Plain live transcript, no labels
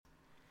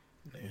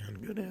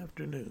Good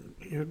afternoon.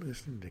 You're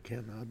listening to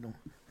Ken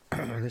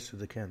Hudnall. This is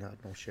the Ken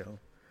Hudnall Show,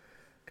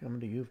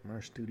 coming to you from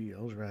our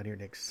studios right here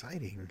in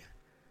exciting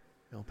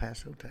El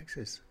Paso,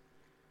 Texas.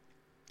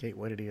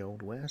 Gateway to the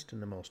Old West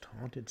and the most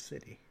haunted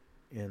city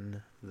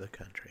in the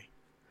country.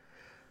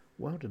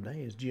 Well,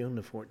 today is June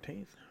the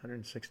 14th,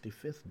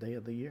 165th day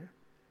of the year.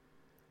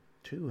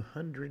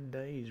 200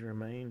 days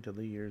remain till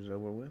the year's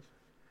over with,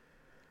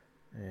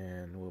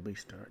 and we'll be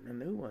starting a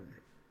new one.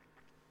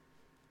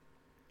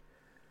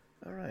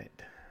 All right,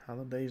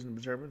 holidays and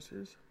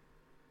observances.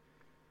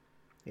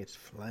 It's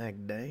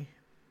Flag Day,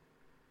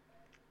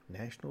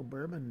 National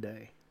Bourbon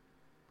Day,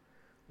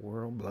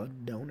 World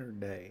Blood Donor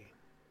Day.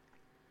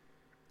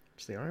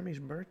 It's the Army's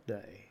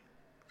birthday.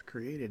 It's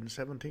created in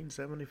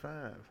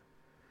 1775.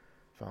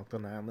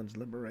 Falkland Islands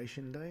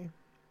Liberation Day,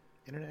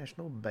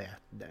 International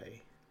Bath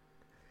Day.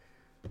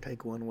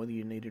 Take one whether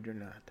you need it or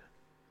not.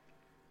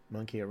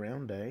 Monkey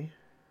Around Day,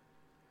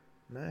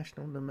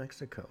 National New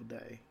Mexico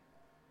Day.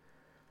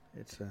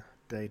 It's a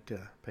day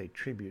to pay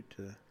tribute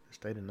to the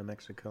state of New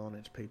Mexico and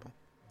its people.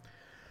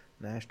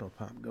 National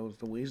Pop Goes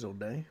the Weasel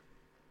Day.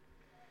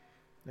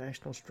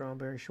 National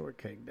Strawberry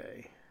Shortcake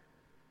Day.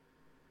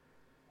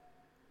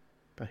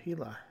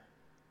 Pahila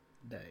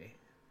Day.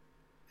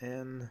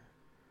 And,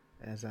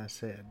 as I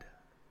said,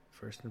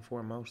 first and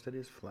foremost, it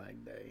is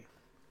Flag Day.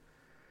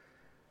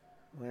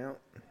 Well,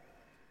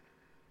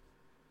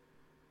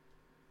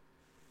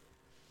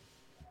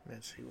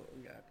 let's see what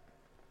we got.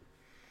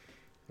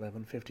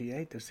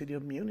 1158, the city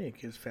of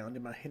Munich is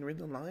founded by Henry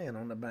the Lion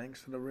on the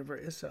banks of the river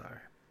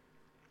Isar.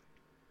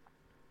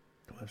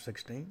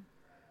 1216,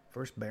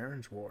 First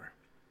Barons' War.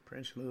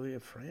 Prince Louis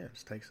of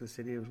France takes the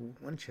city of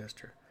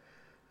Winchester,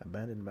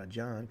 abandoned by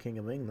John, King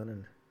of England,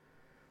 and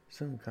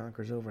soon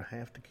conquers over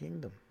half the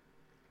kingdom.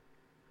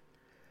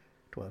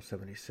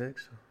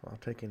 1276, while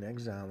taking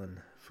exile in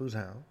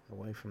Fuzhou,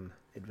 away from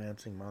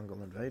advancing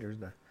Mongol invaders,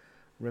 the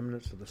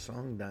remnants of the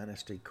Song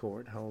dynasty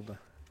court hold a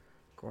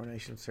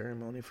coronation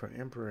ceremony for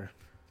Emperor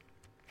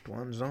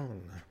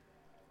Duanzong.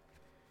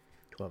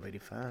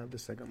 1285, the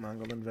second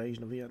Mongol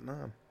invasion of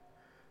Vietnam.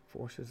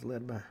 Forces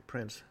led by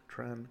Prince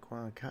Tran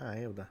Qua Kai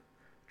of the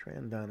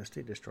Tran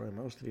dynasty destroy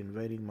most of the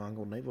invading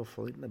Mongol naval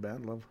fleet in the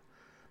Battle of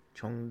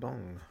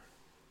Chongdong.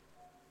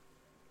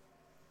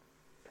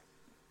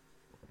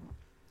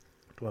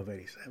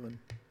 1287,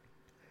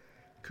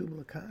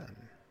 Kublai Khan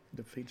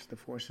defeats the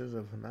forces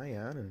of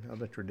Nayan and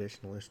other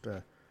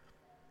traditionalist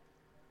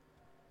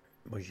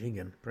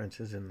Mojigan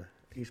princes in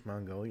East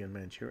Mongolia and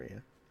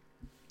Manchuria.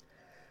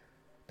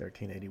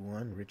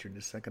 1381, Richard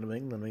II of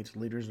England meets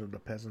leaders of the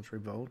peasants'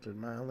 revolt at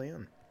Mile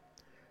End.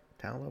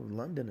 Tower of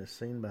London is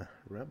stormed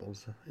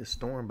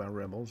by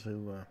rebels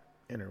who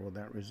enter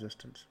without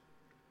resistance.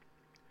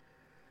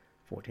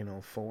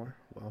 1404,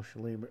 Welsh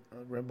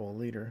rebel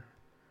leader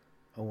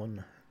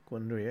Owen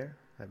Gwyndwyr,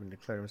 having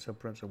declared himself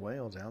Prince of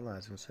Wales,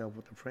 allies himself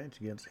with the French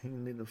against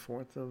Henry IV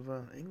of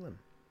England.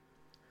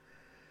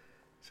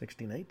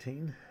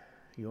 1618,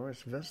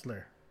 Joris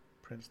Wessler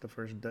prints the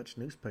first Dutch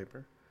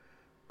newspaper,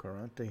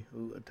 Courant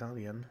u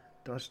Italian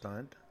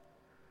Duitsland,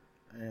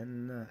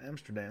 in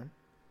Amsterdam.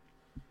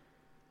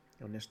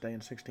 On this day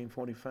in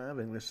 1645,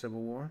 English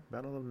Civil War,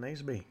 Battle of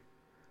Naseby.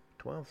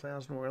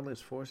 12,000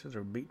 royalist forces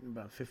are beaten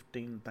by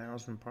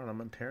 15,000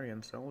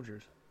 parliamentarian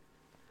soldiers.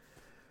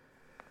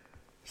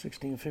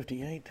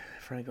 1658,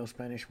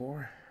 Franco-Spanish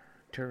War.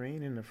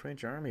 Turin and the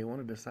French army won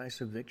a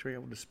decisive victory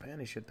over the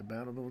Spanish at the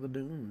Battle of the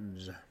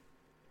Dunes.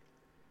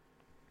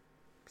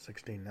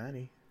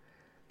 1690,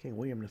 King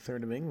William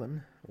III of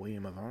England,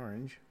 William of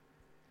Orange,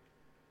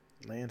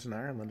 lands in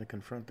Ireland to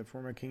confront the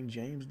former King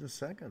James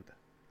II.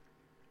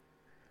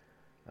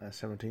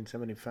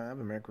 1775,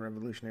 American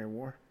Revolutionary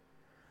War.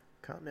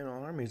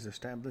 Continental armies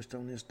established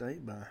on this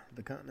date by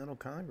the Continental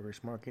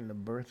Congress, marking the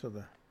birth of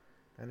the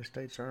United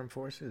States Armed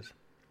Forces.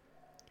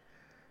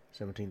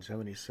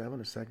 1777,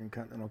 the Second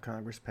Continental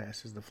Congress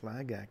passes the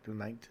Flag Act of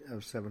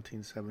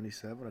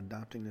 1777,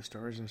 adopting the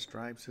Stars and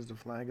Stripes as the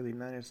flag of the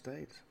United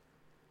States.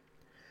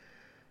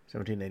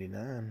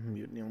 1789,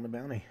 Mutiny on the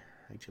Bounty.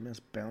 HMS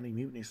Bounty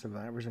mutiny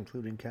survivors,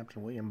 including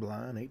Captain William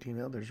Bligh and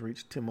 18 others,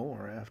 reached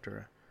Timor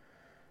after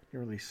a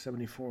nearly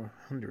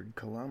 7,400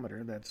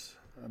 kilometer, that's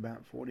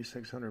about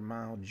 4,600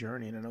 mile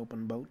journey in an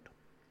open boat.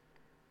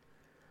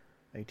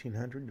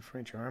 1800, the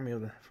French army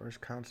of the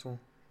first consul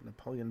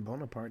Napoleon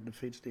Bonaparte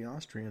defeats the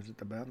Austrians at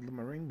the Battle of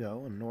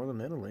Marengo in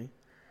northern Italy,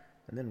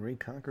 and then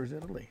reconquers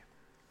Italy.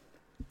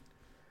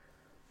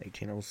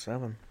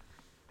 1807,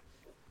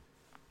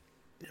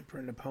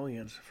 Emperor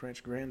Napoleon's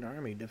French Grand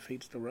Army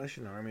defeats the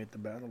Russian army at the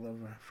Battle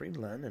of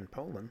Friedland in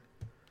Poland,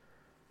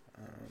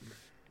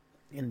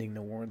 ending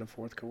the War of the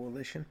Fourth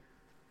Coalition.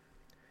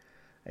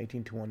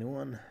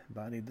 1821,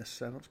 Badi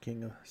VII,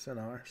 King of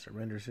Sennar,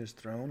 surrenders his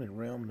throne and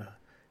realm to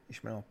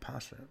Ismail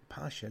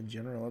Pasha,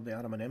 general of the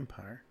Ottoman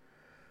Empire,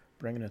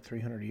 bringing a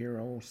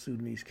 300-year-old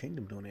Sudanese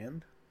kingdom to an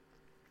end.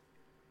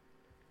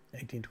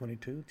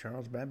 1822,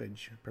 Charles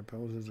Babbage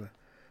proposes a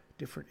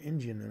difference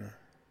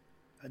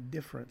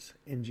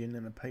engine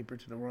in a paper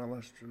to the Royal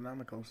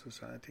Astronomical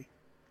Society.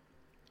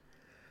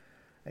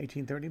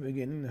 1830,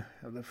 beginning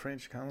of the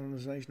French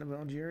colonization of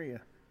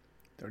Algeria.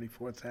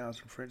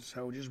 34,000 French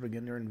soldiers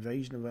begin their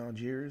invasion of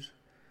Algiers,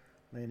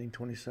 landing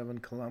 27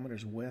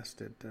 kilometers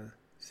west at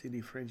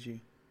Sidi Frigi.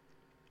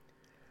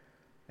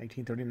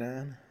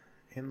 1839,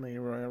 Henley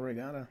Royal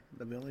Regatta.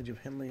 The village of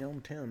Henley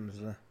on Thames,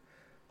 the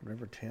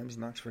River Thames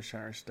in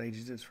Oxfordshire,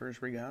 stages its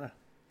first regatta.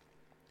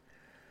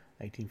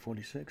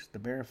 1846, the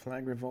Bear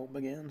Flag Revolt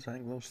begins.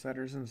 Anglo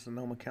settlers in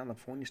Sonoma,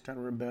 California start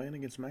a rebellion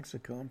against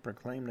Mexico and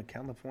proclaim the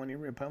California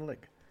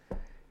Republic.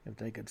 If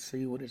they could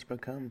see what it's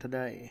become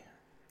today,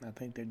 I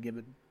think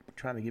they'd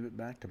try to give it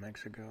back to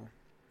Mexico.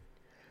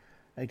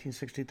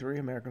 1863,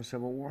 American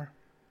Civil War.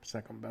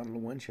 Second Battle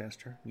of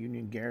Winchester.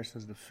 Union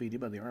garrisons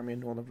defeated by the Army of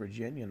Northern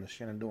Virginia in the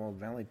Shenandoah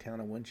Valley town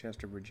of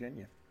Winchester,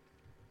 Virginia.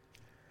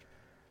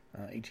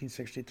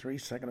 1863,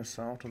 second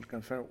assault on the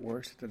Confederate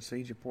works at the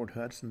siege of Port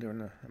Hudson during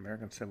the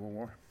American Civil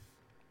War.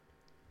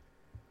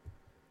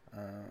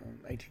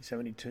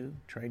 1872,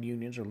 trade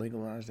unions are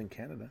legalized in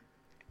Canada.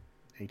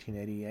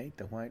 1888,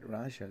 the White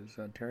Raja's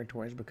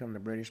territories become the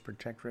British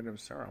Protectorate of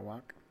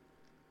Sarawak.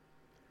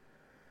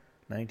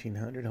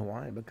 1900,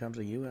 Hawaii becomes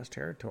a U.S.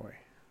 territory.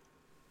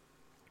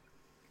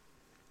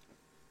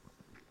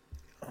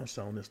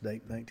 Also on this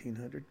date,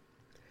 1900,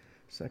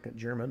 Second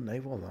German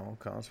naval law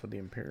calls for the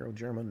Imperial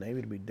German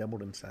Navy to be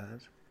doubled in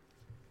size.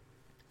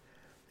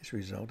 This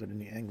resulted in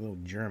the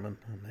Anglo-German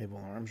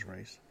naval arms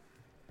race.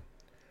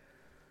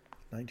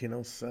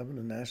 1907,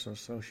 the National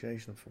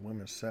Association for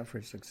Women's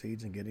Suffrage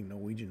succeeds in getting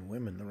Norwegian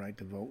women the right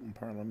to vote in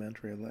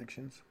parliamentary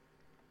elections.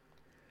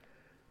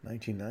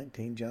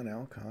 1919, John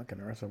Alcock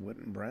and Arthur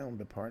Whitten Brown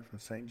depart from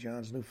St.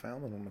 John's,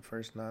 Newfoundland on the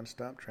first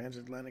non-stop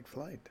transatlantic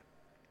flight.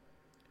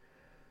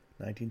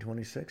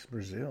 1926,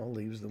 Brazil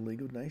leaves the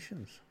League of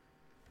Nations.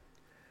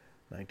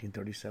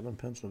 1937,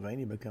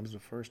 Pennsylvania becomes the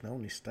first and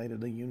only state of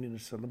the Union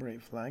to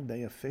celebrate Flag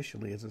Day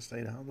officially as a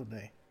state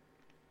holiday.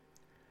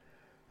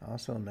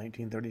 Also in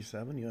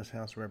 1937, U.S.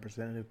 House of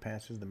Representatives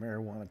passes the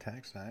Marijuana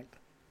Tax Act.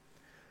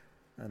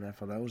 And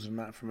for those who are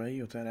not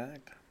familiar with that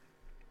act,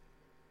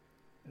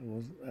 it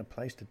was a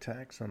placed a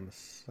tax on the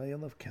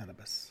sale of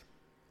cannabis,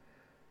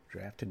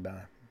 drafted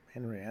by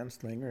Henry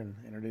Anslinger and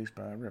introduced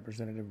by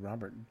Representative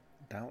Robert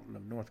Dalton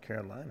of North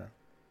Carolina.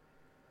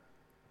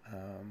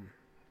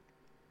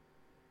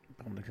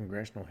 On the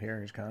congressional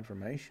hearings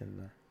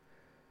confirmation,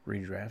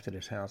 redrafted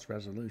as House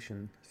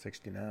Resolution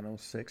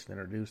 6906 and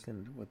introduced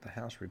with the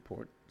House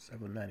Report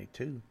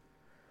 792.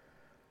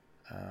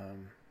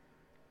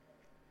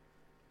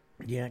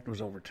 The act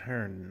was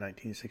overturned in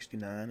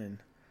 1969 and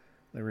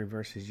Larry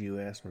versus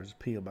U.S. was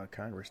appealed by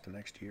Congress the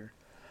next year.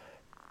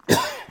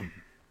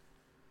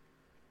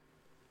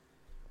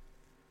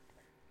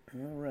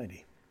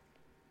 Alrighty.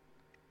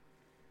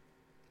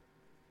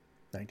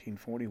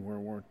 1940,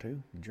 World War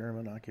II. The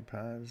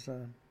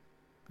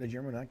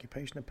German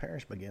occupation of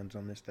Paris begins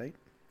on this date.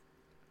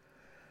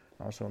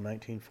 Also in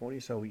 1940,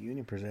 Soviet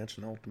Union presents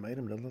an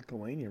ultimatum to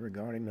Lithuania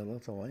regarding the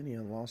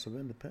Lithuanian loss of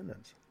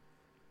independence,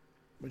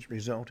 which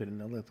resulted in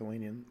the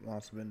Lithuanian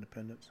loss of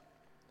independence.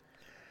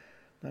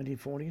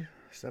 1940,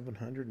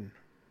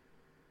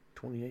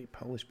 728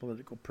 Polish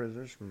political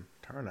prisoners from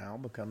Tarnow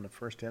become the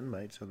first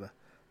inmates of the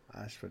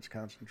Auschwitz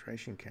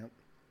concentration camp.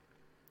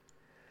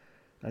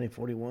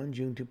 1941,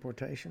 June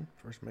deportation,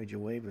 first major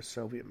wave of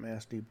Soviet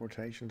mass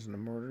deportations and the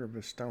murder of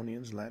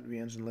Estonians,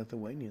 Latvians, and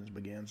Lithuanians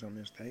begins on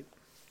this date.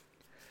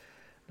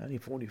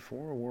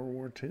 1944, World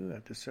War II.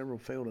 After several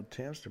failed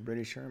attempts, the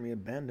British Army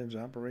abandons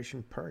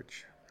Operation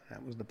Perch.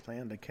 That was the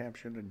plan to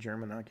capture the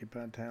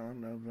German-occupied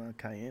town of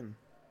Cayenne.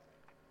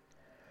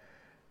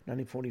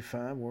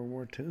 1945, World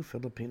War II.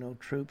 Filipino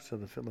troops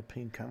of the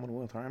Philippine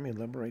Commonwealth Army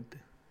liberate the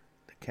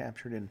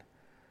captured in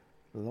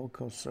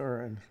Ilocos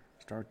Sur and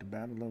start the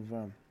Battle of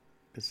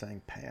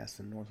Pisang Pass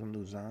in northern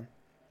Luzon.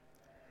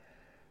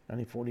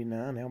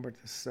 1949, Albert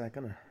II,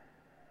 a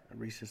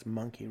rhesus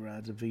monkey,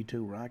 rides a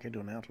V-2 rocket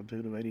to an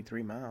altitude of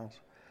 83 miles,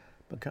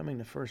 becoming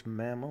the first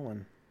mammal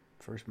and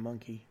first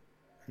monkey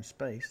in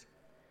space.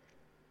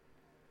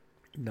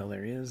 Though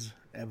there is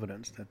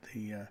evidence that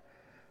the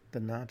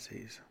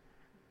Nazis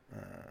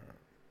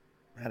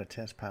had a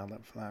test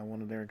pilot fly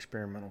one of their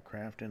experimental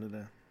craft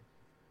into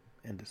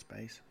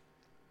space.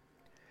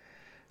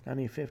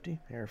 1950,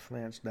 Air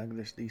France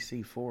Douglas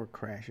DC-4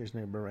 crashes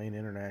near Bahrain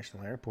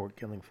International Airport,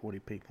 killing 40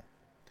 people.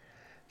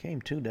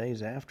 Came 2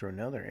 days after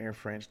another Air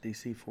France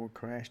DC-4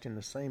 crashed in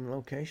the same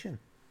location.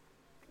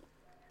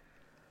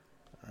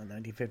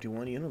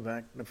 1951,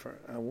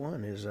 UNIVAC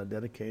 1 is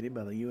dedicated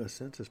by the U.S.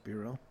 Census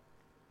Bureau.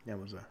 That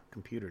was a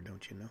computer,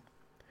 don't you know?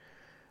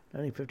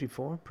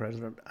 1954,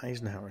 President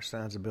Eisenhower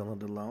signs a bill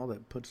into law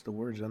that puts the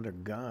words "under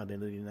God"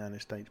 into the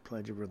United States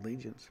Pledge of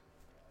Allegiance.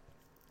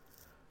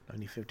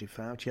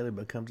 1955, Chile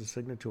becomes a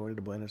signatory to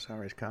the Buenos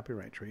Aires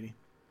Copyright Treaty.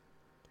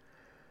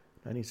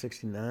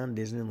 1969,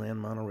 Disneyland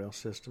monorail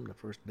system, the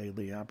first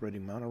daily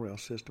operating monorail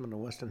system in the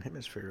Western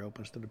Hemisphere,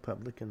 opens to the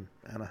public in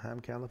Anaheim,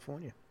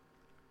 California.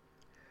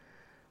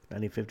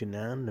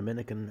 1959,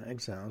 Dominican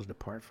exiles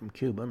depart from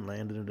Cuba and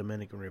land in the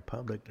Dominican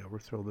Republic to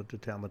overthrow the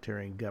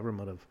totalitarian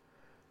government of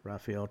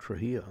Rafael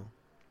Trujillo.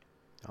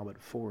 All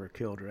but 4 are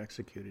killed or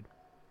executed.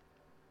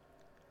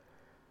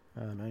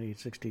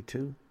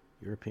 1962,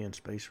 European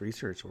Space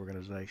Research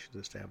Organization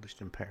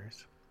established in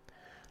Paris.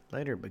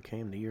 Later it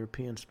became the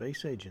European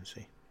Space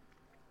Agency.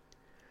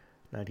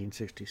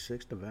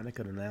 1966, the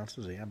Vatican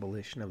announces the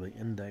abolition of the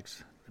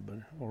Index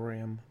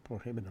Aureum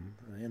Prohibitum,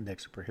 the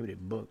Index of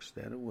Prohibited Books,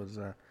 that it was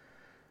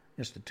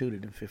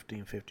instituted in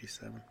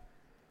 1557.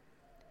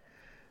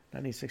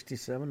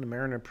 1967, the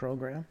Mariner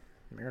program,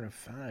 Mariner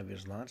 5,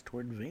 is launched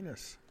toward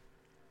Venus.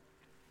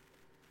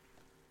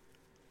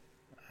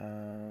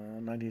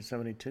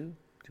 1972,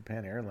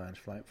 Japan Airlines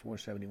Flight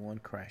 471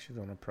 crashes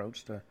on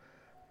approach to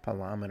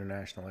Palam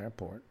International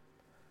Airport.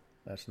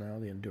 That's now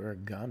the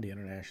Indira Gandhi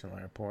International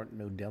Airport in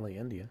New Delhi,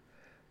 India.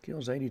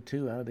 Kills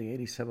 82 out of the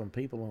 87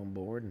 people on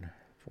board and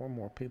 4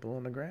 more people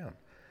on the ground.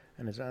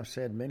 And as I've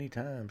said many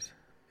times,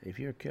 if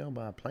you're killed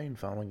by a plane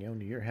falling on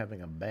you, you're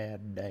having a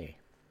bad day.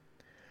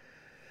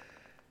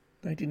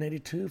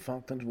 1982,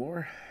 Falklands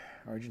War.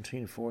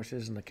 Argentine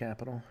forces in the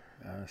capital,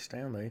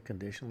 Stanley,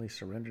 conditionally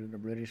surrendered to the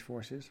British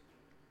forces.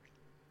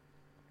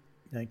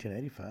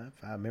 1985,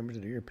 5 members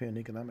of the European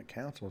Economic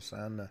Council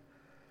signed the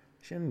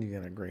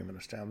Schengen Agreement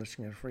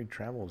establishing a free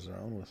travel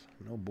zone with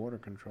no border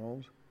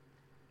controls.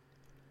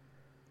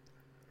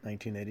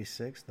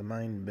 1986, the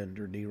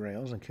Mindbender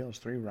derails and kills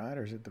 3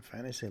 riders at the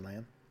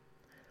Fantasyland.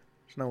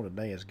 It's known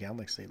today as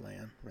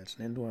Galaxyland. It's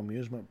an indoor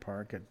amusement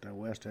park at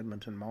West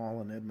Edmonton Mall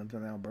in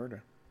Edmonton,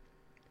 Alberta.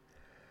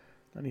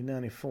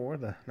 1994,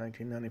 the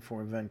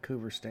 1994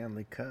 Vancouver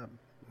Stanley Cup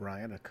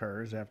riot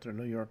occurs after the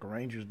New York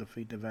Rangers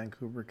defeat the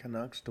Vancouver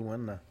Canucks to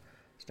win the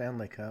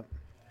Stanley Cup.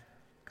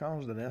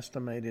 Caused an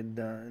estimated,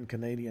 in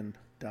Canadian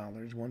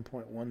dollars,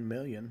 $1.1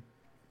 million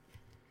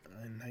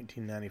in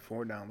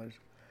 1994 dollars,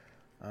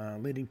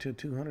 leading to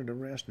 200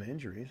 arrests and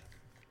injuries.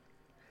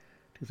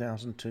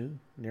 2002,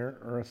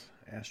 near-Earth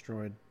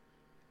asteroid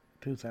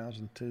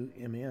 2002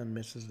 MN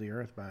misses the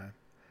Earth by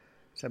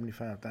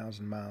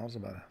 75,000 miles,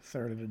 about a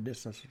third of the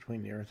distance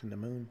between the Earth and the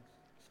Moon.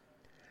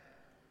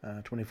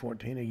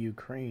 2014, a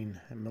Ukraine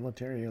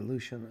military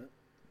Ilyushin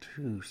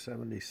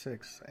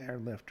Tu-76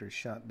 airlifter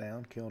shot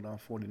down, killed all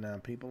 49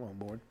 people on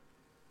board.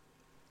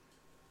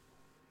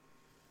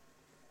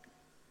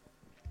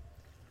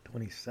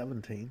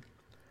 2017,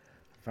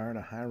 fire at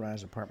a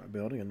high-rise apartment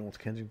building in North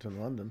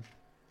Kensington, London,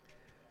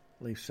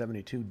 leaves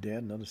 72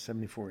 dead, another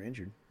 74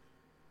 injured.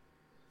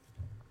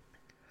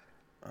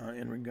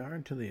 In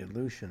regard to the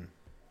Ilyushin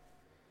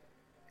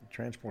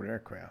transport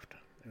aircraft,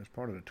 it was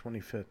part of the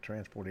 25th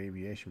Transport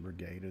Aviation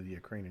Brigade of the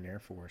Ukrainian Air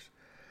Force,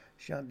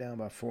 shot down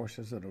by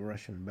forces of the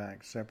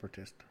Russian-backed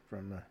separatists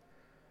from the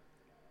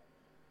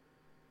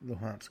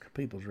Luhansk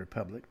People's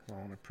Republic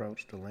on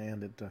approach to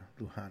land at the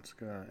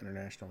Luhansk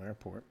International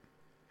Airport.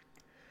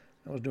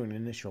 That was during the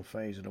initial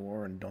phase of the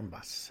war in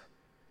Donbass.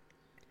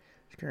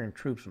 It's carrying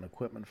troops and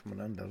equipment from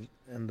an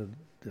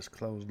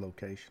undisclosed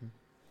location.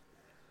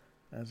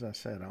 As I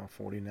said, all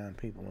 49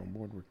 people on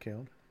board were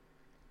killed.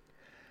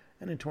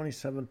 And in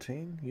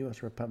 2017,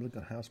 U.S.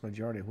 Republican House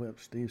Majority Whip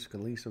Steve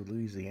Scalise of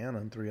Louisiana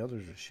and 3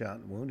 others were shot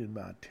and wounded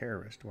by a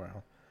terrorist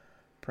while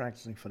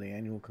practicing for the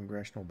annual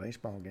congressional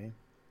baseball game.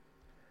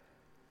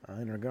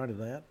 In regard to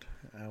that,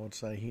 I would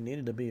say he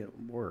needed to be at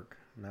work,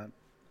 not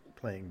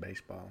playing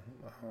baseball,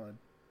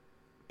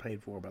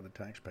 paid for by the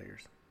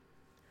taxpayers.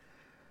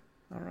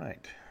 All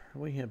right,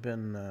 we have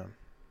been,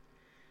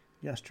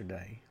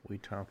 yesterday, we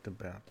talked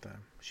about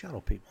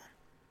shadow people.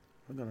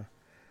 We're going to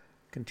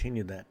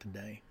continue that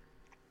today.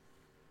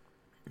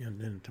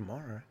 And then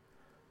tomorrow,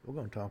 we're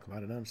going to talk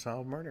about an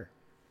unsolved murder.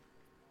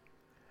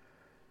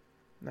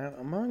 Now,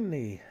 among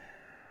the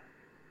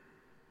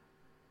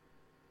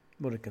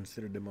what are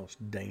considered the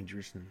most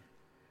dangerous and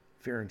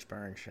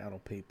fear-inspiring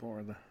shadow people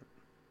are the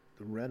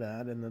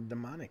red-eyed and the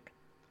demonic.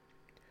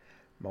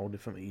 Molded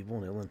from evil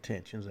and ill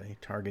intentions, they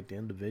target the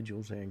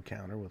individuals they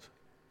encounter with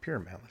pure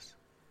malice.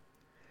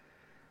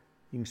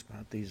 You can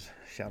spot these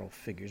shadow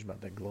figures by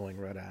their glowing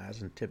red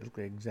eyes and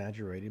typically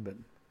exaggerated but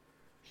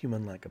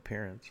human-like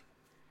appearance.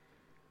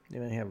 They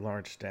may have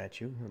large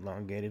stature,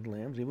 elongated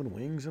limbs, even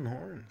wings and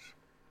horns.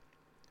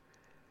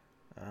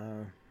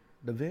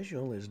 The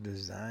visual is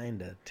designed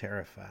to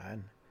terrify.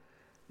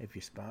 If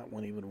you spot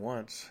one even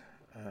once,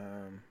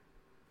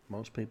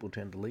 most people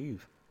tend to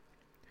leave.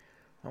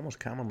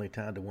 Almost commonly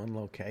tied to one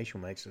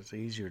location makes it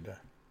easier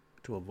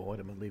to avoid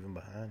them and leave them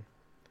behind.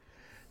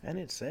 And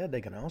it's said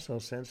they can also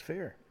sense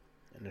fear.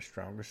 And the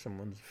stronger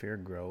someone's fear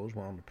grows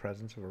while in the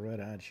presence of a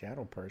red-eyed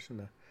shadow person,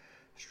 the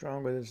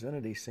stronger this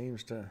entity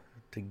seems to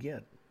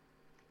get.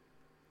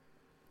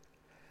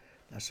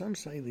 Now, some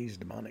say these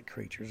demonic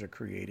creatures are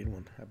created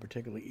when a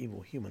particularly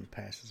evil human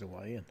passes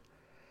away and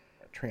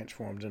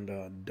transforms into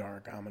a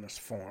dark, ominous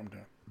form to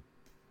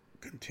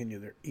continue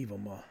their evil,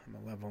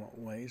 malevolent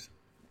ways.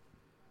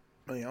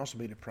 They may also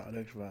be the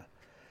product of a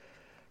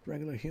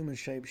regular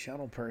human-shaped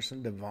shadow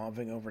person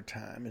devolving over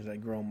time as they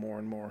grow more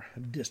and more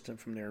distant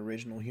from their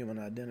original human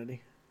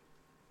identity.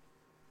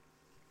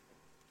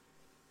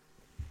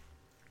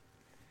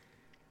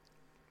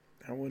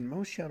 Now, when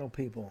most shadow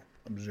people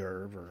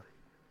observe or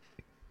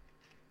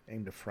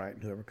aimed to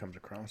frighten whoever comes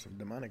across them.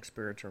 Demonic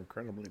spirits are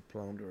incredibly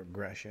prone to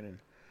aggression and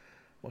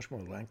much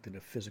more likely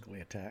to physically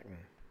attack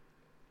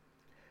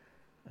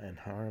and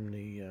harm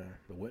the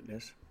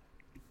witness.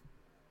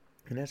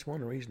 And that's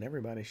one reason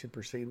everybody should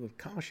proceed with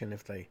caution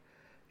if they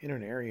enter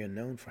an area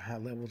known for high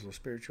levels of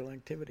spiritual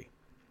activity.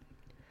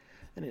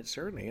 And it's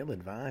certainly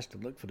ill-advised to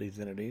look for these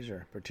entities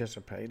or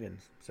participate in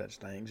such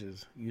things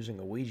as using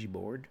a Ouija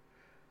board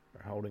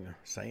or holding a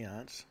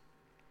seance.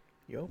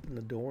 You open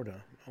the door to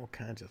all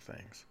kinds of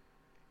things.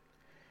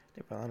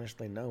 If I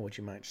honestly know what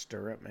you might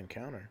stir up and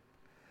encounter.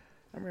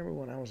 I remember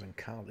when I was in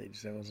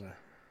college, there was a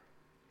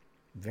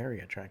very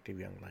attractive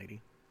young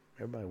lady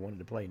everybody wanted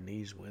to play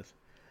knees with.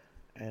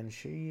 And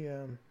she,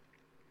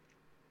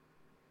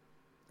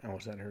 I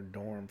was at her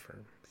dorm for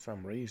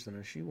some reason,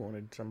 and she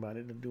wanted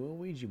somebody to do a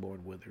Ouija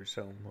board with her.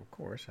 So, of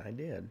course, I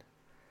did.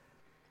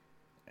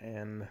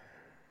 And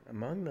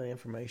among the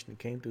information that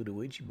came through the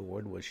Ouija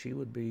board was she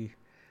would be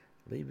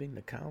leaving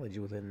the college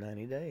within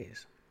 90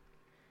 days.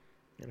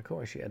 And, of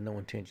course, she had no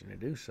intention to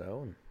do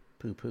so and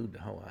poo-pooed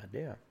the whole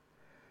idea.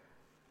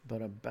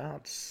 But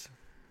about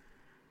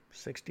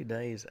 60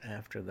 days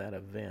after that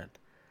event,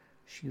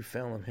 she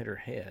fell and hit her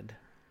head,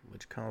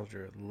 which caused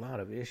her a lot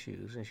of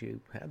issues, and she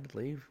had to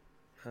leave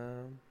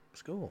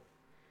school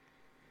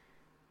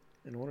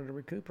in order to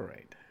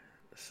recuperate.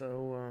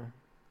 So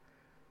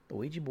the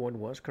Ouija board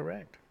was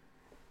correct.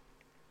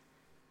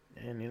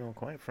 And,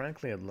 quite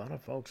frankly, a lot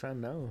of folks I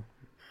know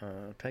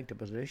take the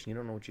position you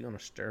don't know what you're going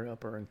to stir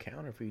up or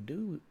encounter if you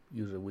do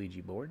use a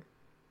Ouija board.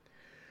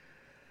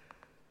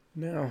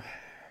 Now,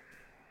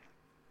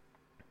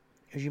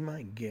 as you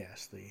might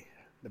guess,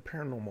 the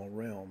paranormal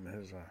realm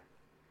has a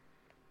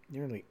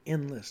nearly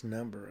endless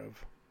number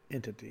of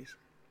entities.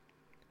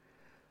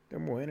 There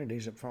are more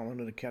entities that fall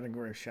under the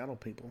category of shadow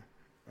people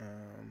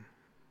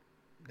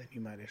than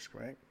you might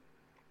expect.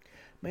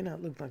 May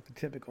not look like the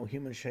typical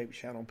human-shaped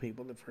shadow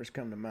people that first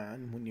come to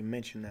mind when you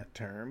mention that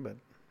term, but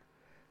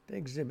they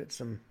exhibit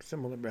some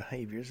similar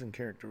behaviors and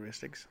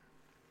characteristics.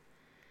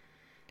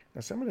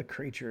 Now, some of the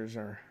creatures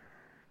are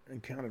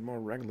encountered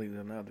more regularly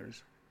than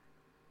others.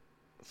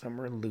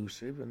 Some are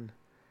elusive and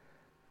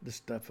the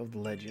stuff of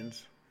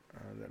legends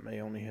that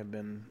may only have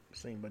been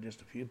seen by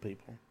just a few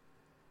people.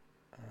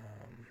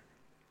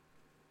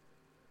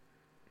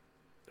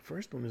 The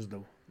first one is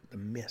the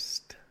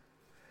mist.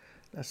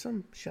 Now,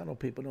 some shadow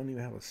people don't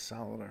even have a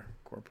solid or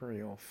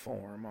corporeal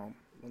form,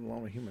 let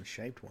alone a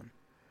human-shaped one.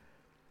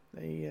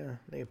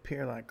 They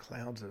appear like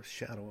clouds of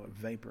shadow or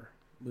vapor,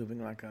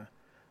 moving like a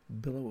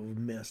billow of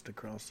mist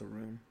across the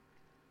room.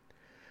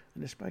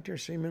 And despite their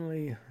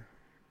seemingly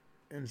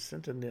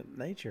insentient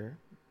nature,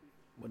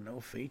 with no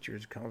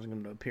features causing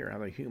them to appear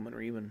either human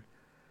or even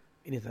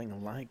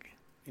anything like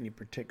any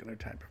particular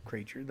type of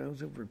creature, those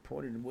who've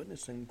reported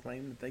witnessing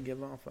claim that they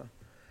give off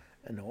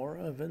an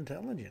aura of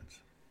intelligence.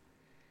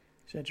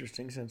 It's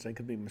interesting since they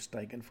could be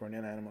mistaken for an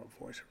inanimate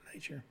force of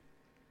nature.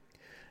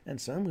 And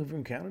some who've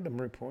encountered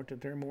them report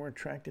that they're more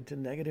attracted to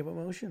negative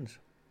emotions.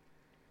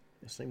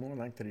 They seem more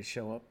likely to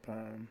show up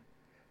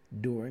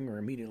during or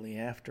immediately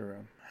after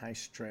a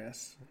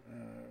high-stress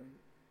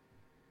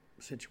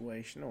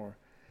situation or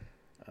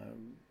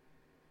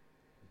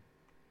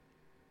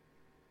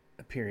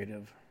a period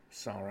of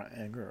sorrow,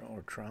 anger,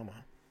 or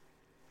trauma.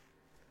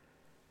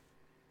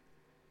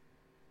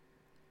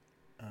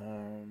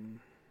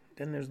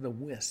 Then there's the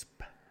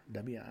wisp,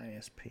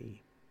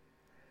 W-I-S-P.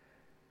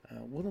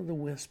 One of the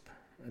wisp,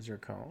 as they're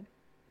called,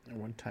 are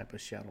one type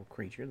of shadow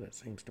creature that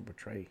seems to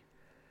portray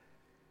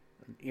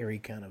an eerie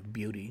kind of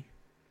beauty.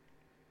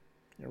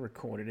 They're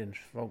recorded in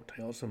folk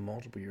tales from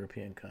multiple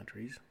European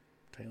countries.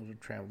 Tales of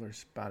travelers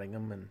spotting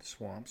them in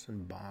swamps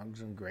and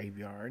bogs and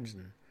graveyards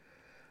and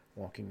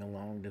walking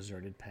along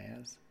deserted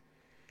paths.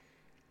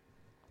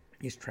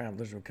 These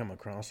travelers will come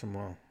across them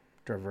while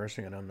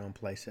traversing an unknown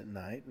place at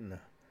night, and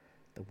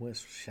the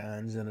wisp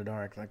shines in the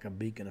dark like a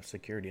beacon of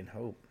security and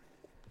hope.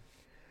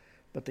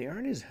 But they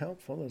aren't as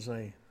helpful as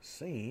they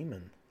seem,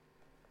 and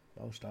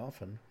most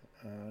often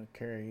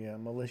carry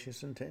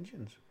malicious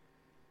intentions.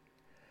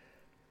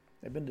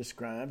 They've been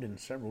described in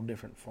several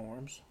different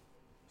forms.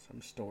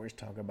 Some stories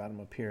talk about them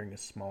appearing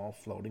as small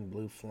floating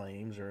blue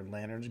flames or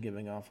lanterns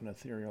giving off an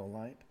ethereal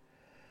light.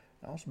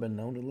 They've also been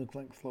known to look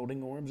like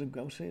floating orbs of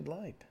ghostly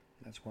light.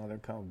 That's why they're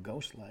called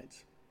ghost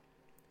lights.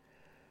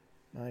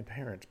 My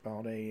parents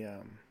bought a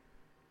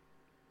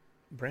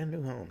brand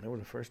new home. They were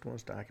the first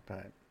ones to occupy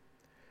it,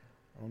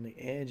 on the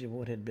edge of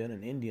what had been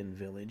an Indian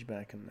village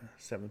back in the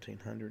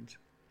 1700s.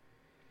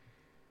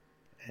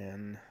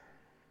 And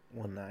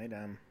one night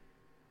I'm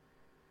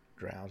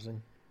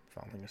drowsing,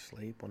 falling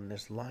asleep, when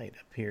this light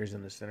appears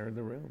in the center of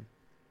the room.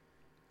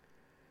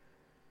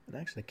 It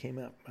actually came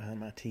up behind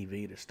my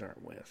TV to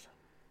start with.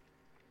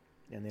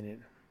 And then it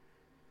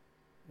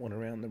went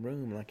around the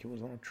room like it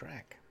was on a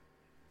track.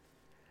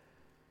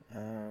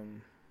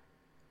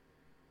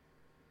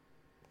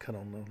 Cut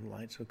on the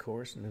lights, of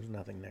course, and there was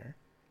nothing there.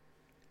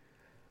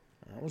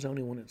 I was the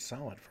only one that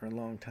saw it for a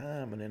long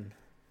time, and then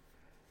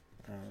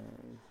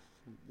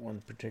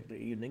one particular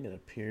evening it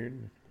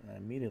appeared. I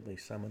immediately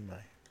summoned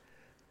my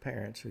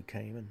parents who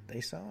came and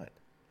they saw it.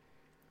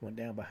 Went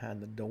down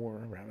behind the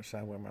door, right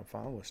beside where my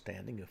father was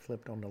standing, and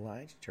flipped on the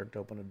lights, jerked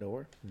open the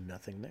door,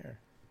 nothing there.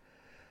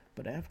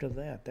 But after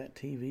that, that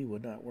TV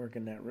would not work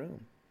in that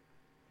room.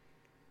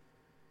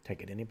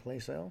 Take it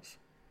anyplace else,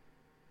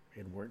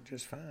 it worked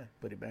just fine.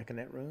 Put it back in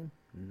that room,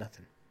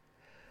 nothing.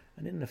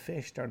 And then the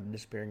fish started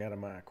disappearing out of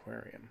my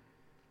aquarium.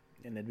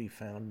 And they'd be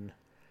found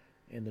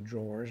in the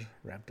drawers,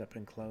 wrapped up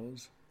in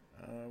clothes.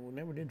 We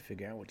never did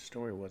figure out what the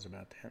story was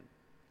about that.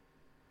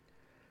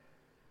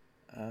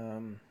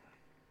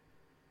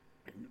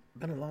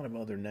 Been a lot of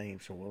other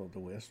names for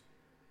will-o'-the-wisp.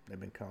 They've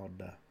been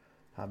called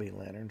hobby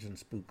lanterns and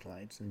spook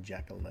lights and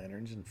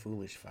jack-o'-lanterns and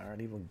foolish fire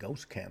and even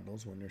ghost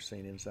candles when they're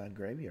seen inside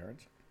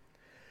graveyards.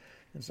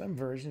 In some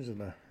versions of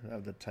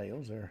the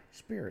tales, they're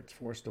spirits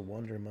forced to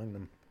wander among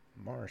the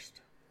marsh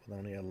with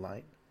only a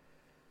light,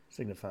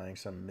 signifying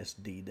some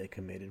misdeed they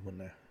committed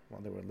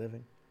while they were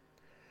living.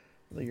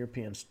 The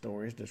European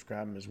stories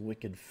describe them as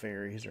wicked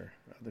fairies or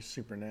other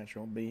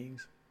supernatural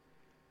beings.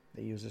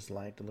 They use this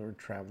light to lure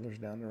travelers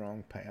down the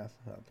wrong path,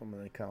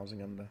 ultimately causing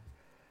them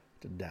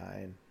to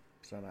die in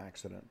some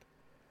accident.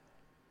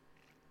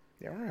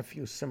 There are a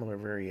few similar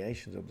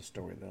variations of the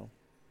story, though.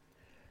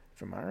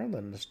 From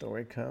Ireland, the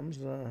story comes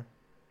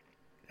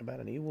about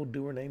an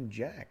evildoer named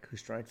Jack who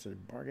strikes a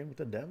bargain with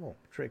the devil,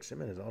 tricks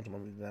him, and is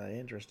ultimately not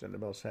interested in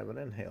both heaven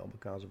and hell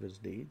because of his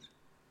deeds.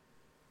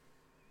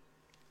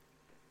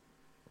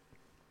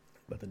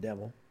 But the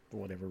devil, for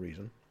whatever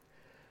reason,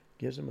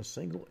 gives him a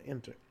single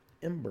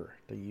ember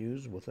to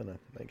use within a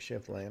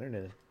makeshift lantern,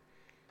 and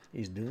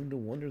he's doomed to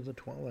wander the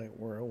twilight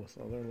world with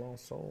other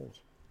lost souls.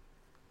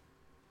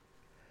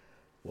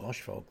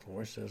 Welsh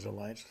folklore says the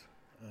lights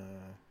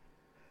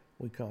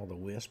we call the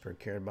wisp are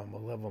carried by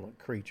malevolent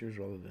creatures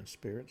rather than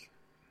spirits.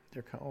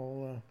 They're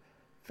called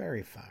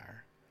fairy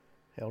fire,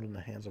 held in the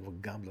hands of a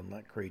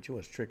goblin-like creature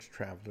which tricks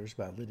travelers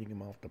by leading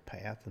them off the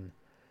path and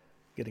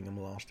getting them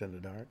lost in the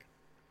dark.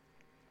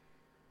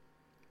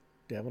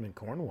 Devon in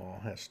Cornwall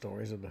has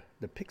stories of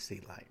the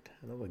pixie light,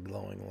 another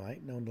glowing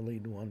light known to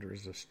lead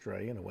wanderers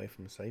astray and away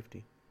from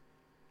safety.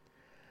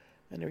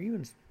 And there are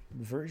even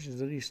versions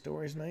of these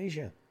stories in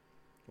Asia.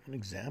 One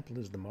example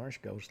is the marsh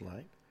ghost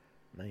light,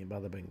 named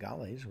by the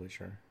Bengalis, which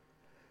are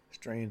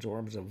strange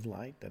orbs of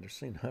light that are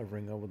seen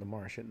hovering over the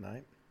marsh at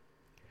night.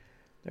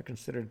 They're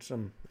considered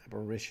some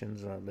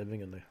apparitions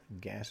living in the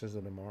gases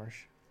of the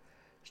marsh,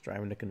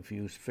 striving to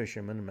confuse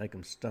fishermen and make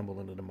them stumble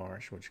into the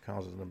marsh, which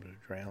causes them to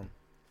drown.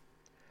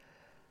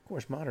 Of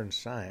course, modern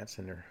science,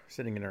 and they're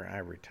sitting in their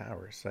ivory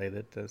towers, say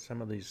that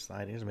some of these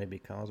sightings may be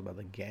caused by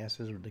the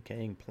gases of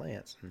decaying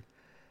plants and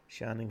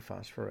shining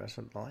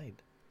phosphorescent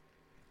light.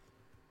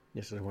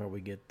 This is where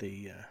we get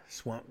the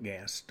swamp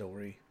gas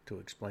story to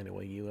explain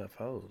away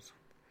UFOs.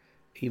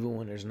 Even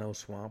when there's no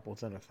swamp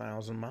within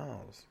 1,000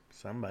 miles,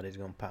 somebody's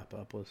going to pop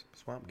up with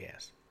swamp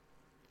gas.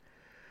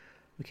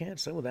 We can't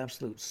say with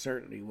absolute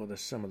certainty whether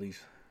some of these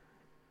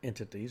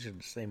entities are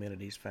the same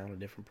entities found in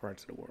different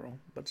parts of the world,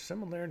 but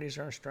similarities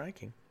are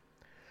striking.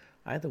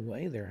 Either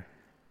way, they're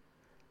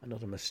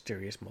another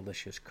mysterious,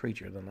 malicious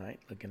creature of the night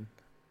looking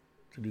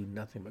to do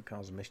nothing but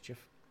cause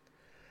mischief.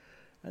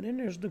 And then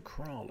there's the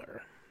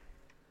crawler.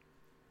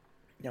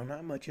 Now,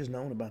 not much is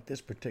known about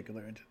this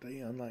particular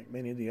entity, unlike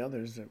many of the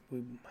others that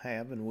we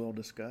have and will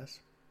discuss.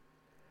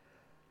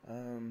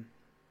 A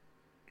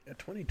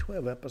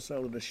 2012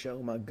 episode of the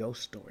show, My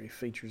Ghost Story,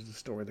 features the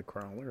story of the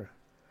crawler,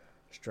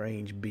 a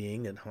strange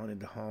being that haunted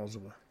the halls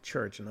of a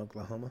church in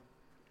Oklahoma.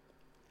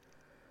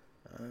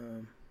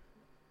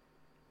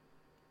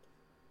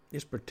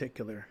 This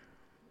particular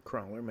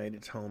crawler made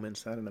its home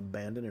inside an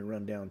abandoned and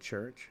run-down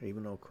church,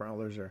 even though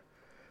crawlers are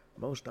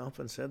most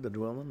often said to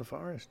dwell in the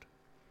forest.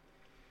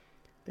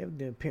 They have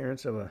the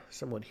appearance of a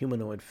somewhat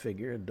humanoid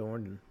figure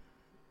adorned in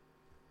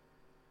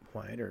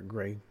white or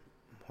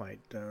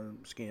gray-white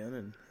skin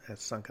and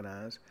has sunken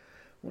eyes.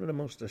 One of the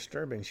most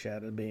disturbing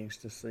shadow beings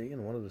to see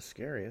and one of the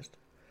scariest.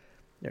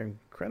 They're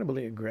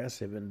incredibly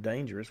aggressive and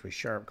dangerous with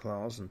sharp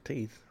claws and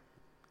teeth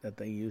that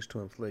they use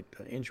to inflict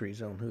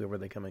injuries on whoever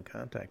they come in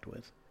contact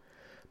with.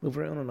 Move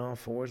around on all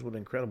fours with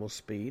incredible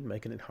speed,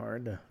 making it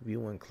hard to view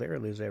one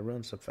clearly as they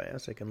run so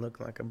fast they can look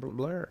like a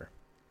blur.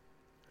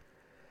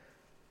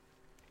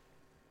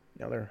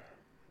 Now, they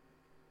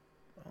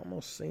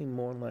almost seem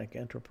more like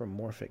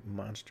anthropomorphic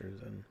monsters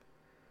than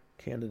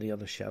kin to the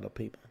other shadow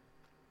people.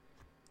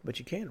 But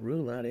you can't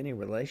rule out any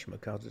relation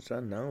because it's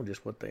unknown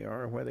just what they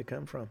are or where they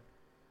come from.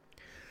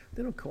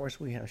 Then, of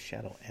course, we have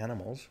shadow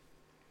animals.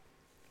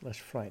 Less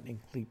frightening,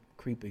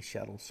 creepy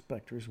shadow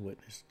specters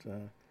witnessed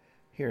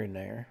here and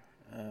there.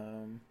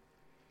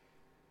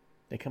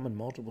 They come in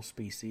multiple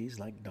species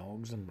like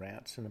dogs and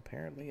rats and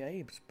apparently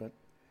apes, but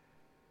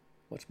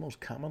what's most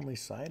commonly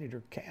sighted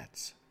are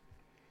cats.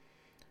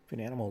 If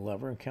you're an animal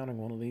lover, encountering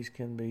one of these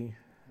can be,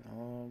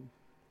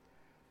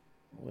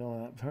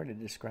 I've heard it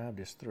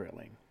described as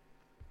thrilling.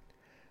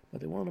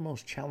 But they're one of the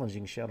most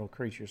challenging shadow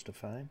creatures to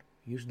find,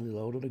 usually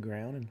low to the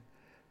ground and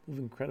move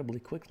incredibly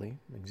quickly,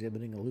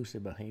 exhibiting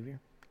elusive behavior.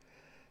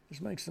 This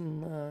makes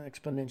them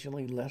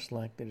exponentially less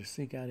likely to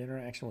seek out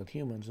interaction with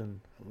humans and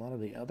a lot of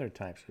the other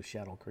types of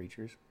shadow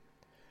creatures.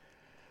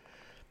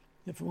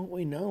 And from what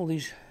we know,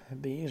 these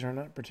beings are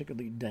not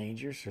particularly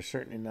dangerous, or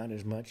certainly not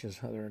as much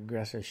as other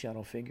aggressive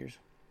shadow figures.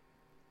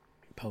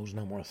 Pose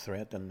no more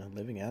threat than the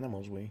living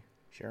animals we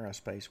share our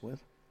space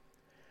with.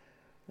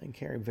 They can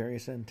carry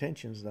various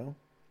intentions, though,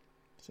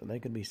 so they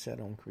could be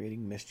set on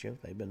creating mischief.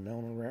 They've been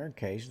known on rare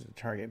occasions to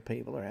target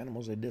people or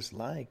animals they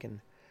dislike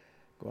and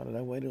go out of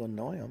their way to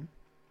annoy them.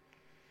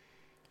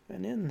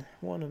 And then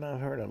one that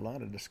I've heard a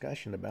lot of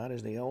discussion about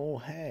is the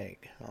old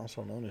hag,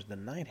 also known as the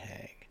night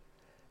hag,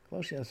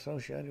 closely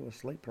associated with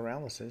sleep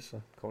paralysis,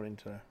 according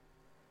to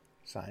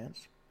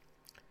science.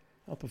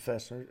 Well,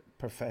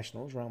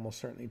 professionals will almost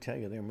certainly tell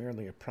you they're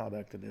merely a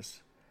product of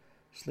this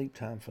sleep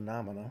time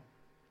phenomena,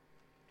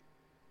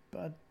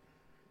 but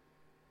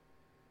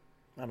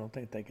I don't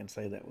think they can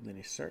say that with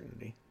any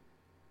certainty.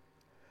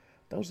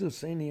 Those who've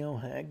seen the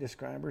old hag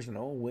describe her as an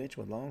old witch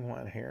with long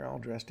white hair, all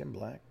dressed in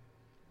black.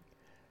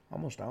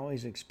 Almost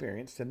always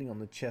experienced sitting on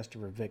the chest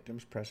of her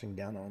victims, pressing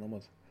down on them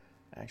with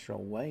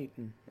actual weight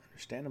and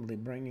understandably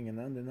bringing an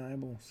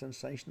undeniable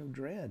sensation of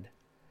dread.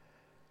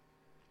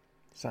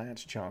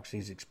 Science chalks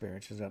these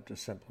experiences up to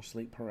simple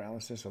sleep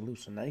paralysis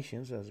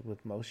hallucinations, as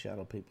with most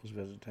shadow people's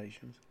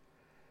visitations.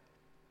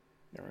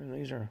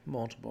 These are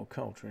multiple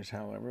cultures,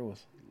 however,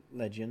 with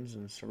legends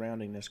and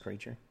surrounding this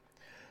creature.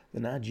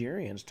 The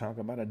Nigerians talk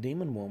about a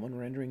demon woman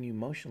rendering you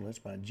motionless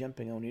by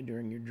jumping on you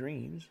during your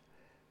dreams.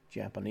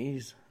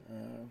 Japanese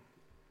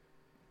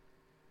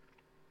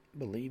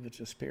believe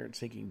it's a spirit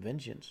seeking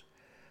vengeance.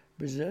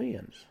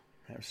 Brazilians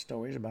have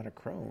stories about a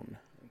crone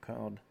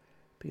called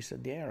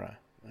pisadeira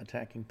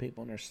attacking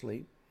people in their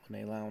sleep when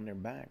they lie on their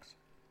backs.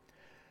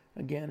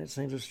 Again, it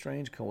seems a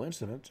strange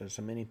coincidence that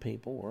so many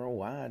people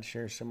worldwide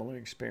share similar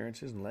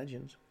experiences and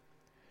legends.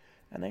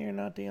 And they are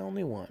not the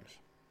only ones.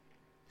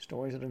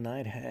 Stories of the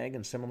night hag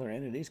and similar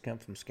entities come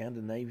from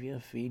Scandinavia,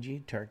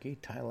 Fiji, Turkey,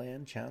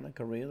 Thailand, China,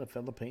 Korea, the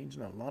Philippines,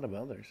 and a lot of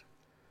others.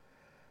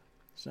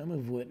 Some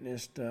have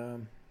witnessed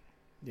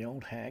the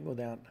old hag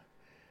without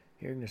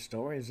hearing the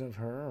stories of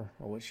her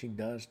or what she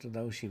does to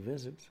those she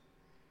visits.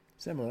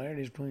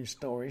 Similarities between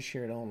stories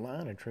shared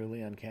online are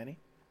truly uncanny.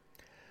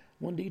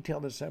 One detail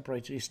that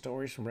separates these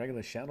stories from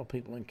regular shadow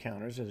people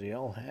encounters is the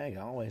old hag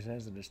always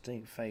has the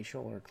distinct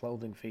facial or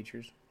clothing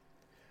features.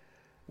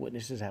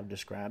 Witnesses have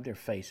described their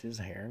faces,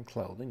 hair, and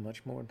clothing.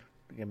 Much more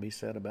can be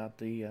said about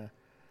the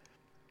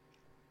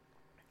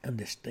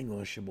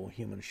undistinguishable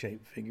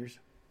human-shaped figures.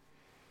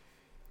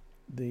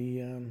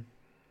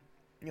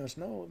 It's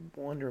no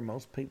wonder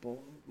most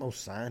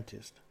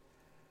scientists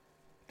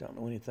don't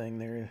know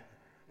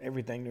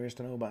everything there is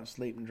to know about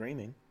sleep and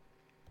dreaming.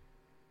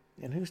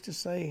 And who's to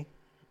say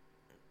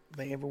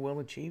they ever will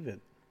achieve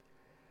it?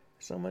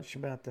 So much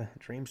about the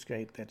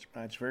dreamscape that's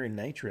by its very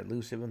nature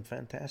elusive and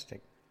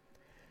fantastic.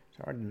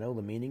 It's hard to know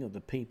the meaning of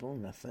the people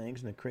and the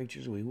things and the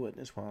creatures we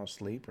witness while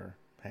asleep or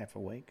half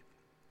awake.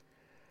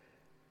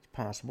 It's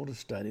possible to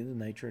study the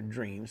nature of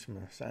dreams from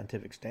a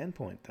scientific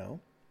standpoint, though.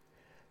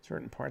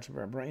 Certain parts of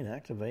our brain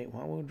activate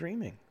while we're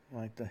dreaming,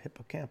 like the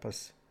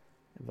hippocampus,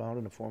 involved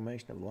in the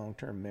formation of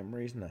long-term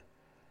memories, and the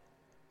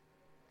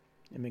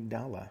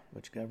amygdala,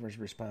 which governs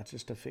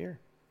responses to fear.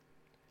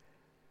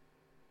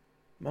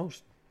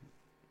 Most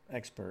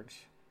experts,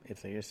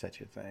 if there is such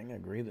a thing,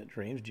 agree that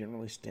dreams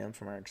generally stem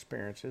from our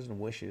experiences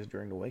and wishes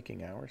during the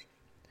waking hours.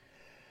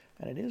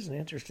 And it is an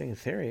interesting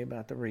theory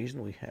about the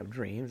reason we have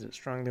dreams that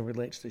strongly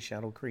relates to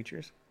shadow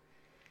creatures.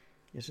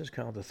 This is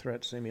called the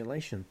threat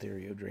simulation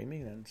theory of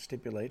dreaming, and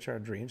stipulates our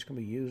dreams can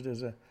be used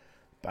as a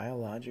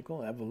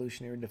biological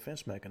evolutionary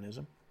defense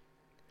mechanism.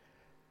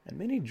 And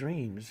many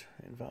dreams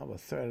involve a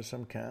threat of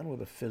some kind,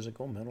 whether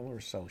physical, mental, or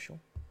social.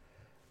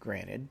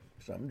 Granted,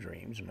 some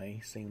dreams may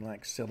seem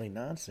like silly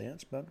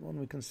nonsense, but when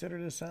we consider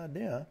this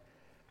idea,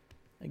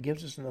 it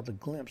gives us another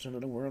glimpse into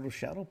the world of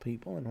shadow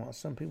people and why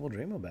some people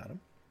dream about them.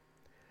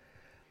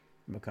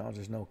 Because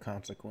there's no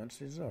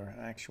consequences or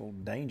actual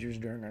dangers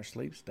during our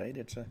sleep state,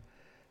 it's a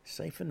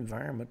safe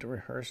environment to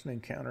rehearse and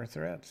encounter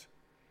threats.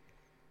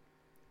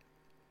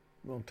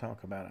 We'll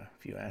talk about a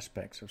few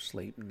aspects of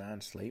sleep and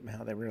non-sleep and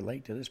how they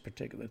relate to this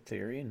particular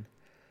theory,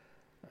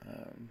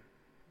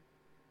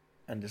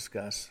 and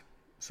discuss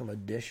some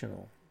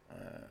additional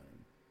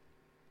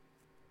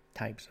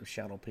types of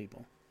shadow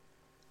people.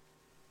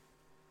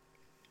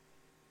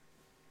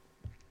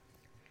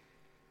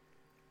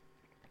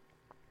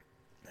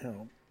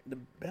 Now, the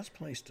best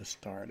place to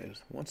start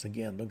is, once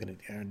again, looking at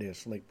the idea of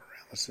sleep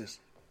paralysis.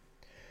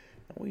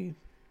 We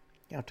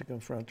have to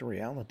confront the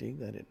reality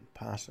that it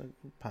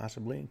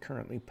possibly and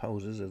currently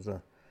poses as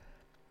the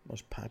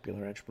most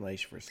popular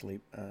explanation for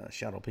sleep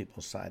shadow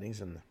people's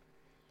sightings, and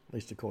at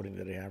least according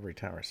to the ivory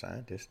tower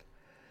scientist.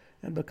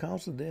 And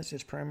because of this,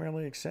 it's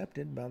primarily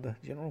accepted by the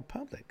general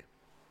public,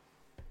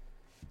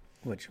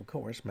 which of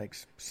course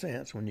makes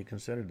sense when you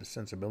consider the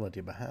sensibility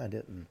behind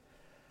it and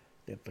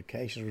the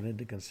implications we need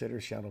to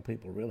consider. Shadow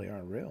people really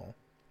aren't real.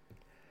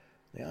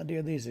 The idea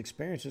of these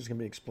experiences can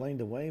be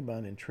explained away by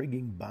an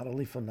intriguing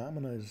bodily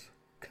phenomena is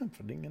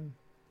comforting and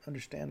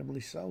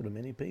understandably so to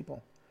many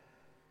people.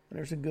 And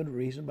there's a good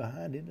reason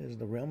behind it, as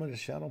the realm of the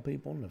shadow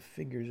people and the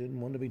figures isn't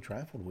one to be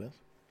trifled with.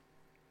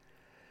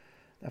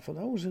 Now, for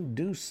those who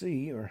do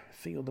see or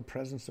feel the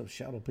presence of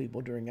shadow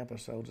people during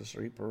episodes of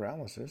sleep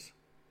paralysis,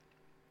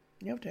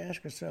 you have to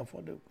ask yourself,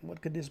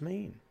 what could this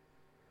mean?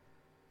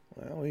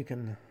 Well, we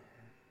can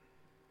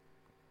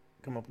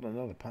come up with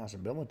another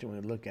possibility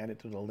when we look at it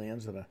through the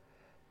lens of the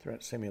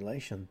threat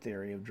simulation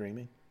theory of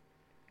dreaming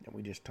that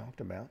we just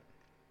talked about.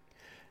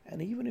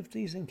 And even if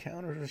these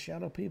encounters with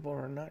shadow people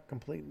are not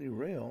completely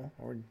real,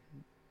 or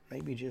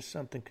maybe just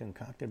something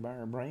concocted by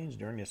our brains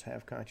during this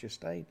half-conscious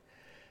state,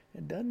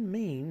 it doesn't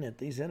mean that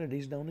these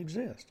entities don't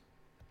exist.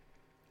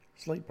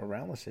 Sleep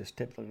paralysis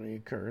typically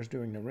occurs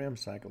during the REM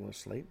cycle of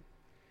sleep.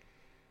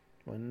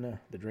 When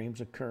the dreams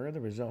occur,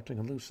 the resulting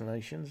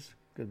hallucinations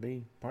could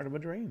be part of a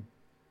dream.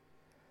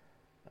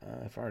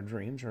 If our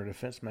dreams are a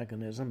defense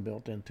mechanism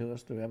built into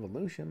us through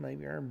evolution,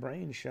 maybe our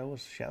brains show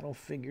us shadow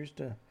figures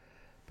to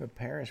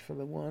prepare us for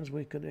the ones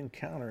we could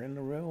encounter in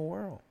the real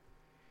world.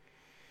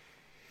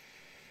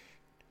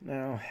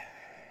 Now,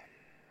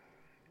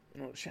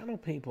 shadow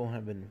people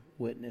have been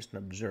witnessed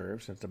and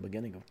observed since the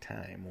beginning of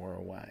time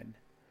worldwide.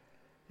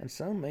 And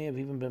some may have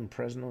even been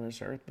present on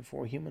this earth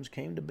before humans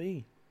came to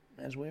be,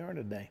 as we are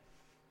today.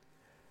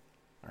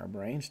 Our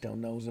brain still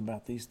knows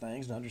about these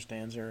things and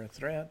understands they're a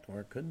threat,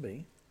 or it could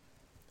be.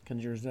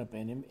 Conjures up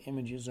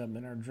images up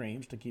in our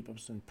dreams to keep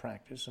us in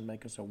practice and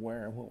make us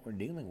aware of what we're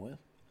dealing with.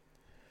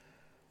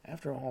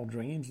 After all,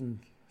 dreams and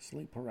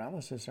sleep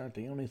paralysis aren't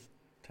the only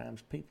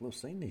times people have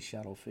seen these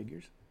shadow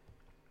figures.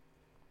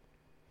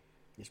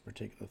 This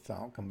particular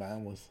thought,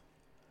 combined with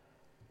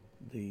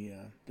the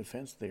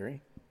defense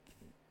theory,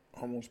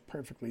 almost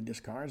perfectly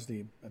discards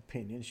the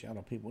opinion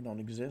shadow people don't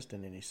exist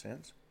in any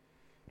sense.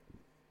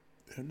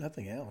 If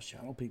nothing else,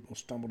 shadow people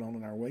stumbled on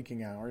in our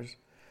waking hours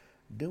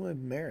do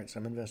merit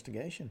some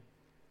investigation.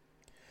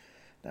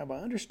 Now, by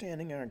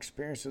understanding our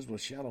experiences with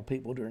shadow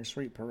people during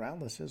sleep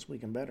paralysis, we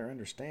can better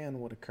understand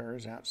what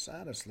occurs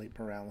outside of sleep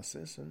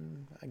paralysis,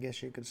 and I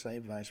guess you could say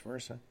vice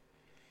versa.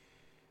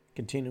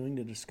 Continuing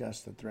to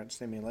discuss the threat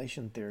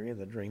simulation theory of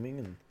the dreaming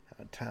and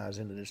how it ties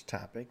into this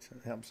topic,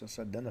 it helps us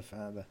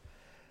identify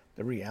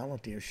the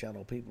reality of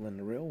shadow people in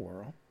the real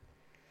world.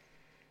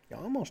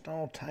 Almost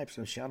all types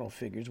of shadow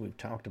figures we've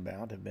talked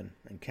about have been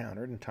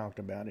encountered and talked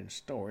about in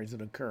stories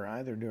that occur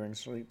either during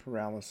sleep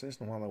paralysis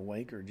and while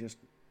awake, or just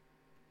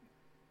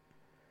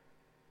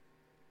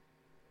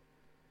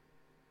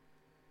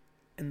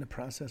in the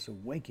process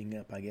of waking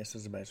up, I guess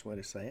is the best way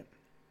to say it.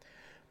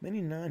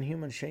 Many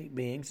non-human shaped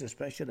beings,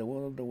 especially the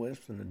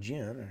will-o'-the-wisps and the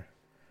jinn, are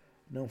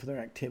known for their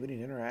activity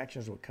and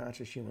interactions with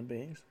conscious human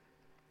beings.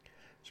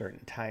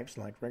 Certain types,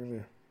 like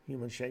regular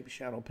human-shaped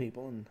shadow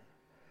people and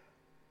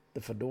the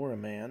Fedora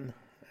Man,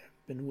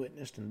 have been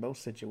witnessed in both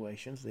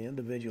situations. The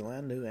individual I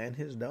knew and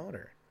his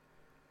daughter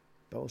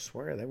both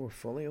swear they were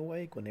fully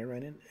awake when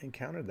they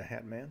encountered the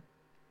Hat Man.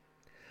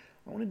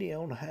 Only the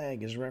old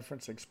hag is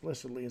referenced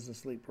explicitly as a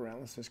sleep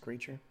paralysis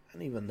creature,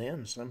 and even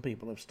then, some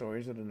people have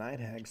stories of the night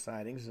hag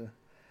sightings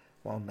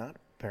while not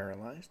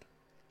paralyzed.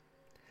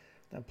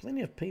 Now,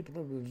 plenty of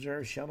people have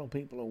observed shadow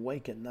people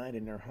awake at night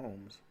in their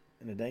homes,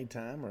 in the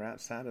daytime or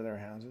outside of their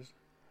houses.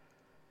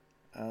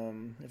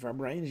 If our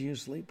brains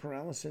use sleep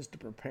paralysis to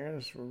prepare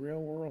us for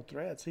real-world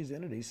threats, these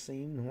entities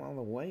seen while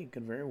awake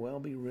could very well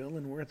be real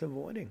and worth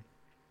avoiding.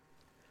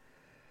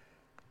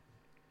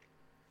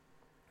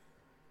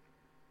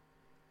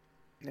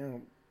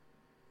 Now,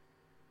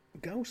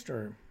 ghosts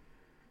are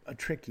a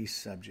tricky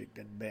subject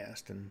at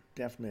best, and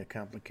definitely a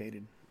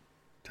complicated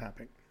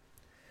topic.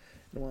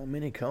 And while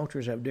many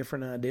cultures have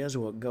different ideas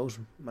of what ghosts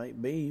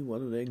might be,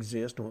 whether they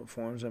exist, and what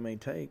forms they may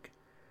take,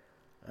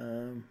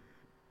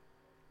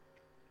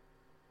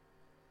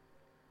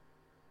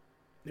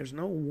 there's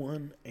no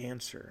one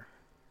answer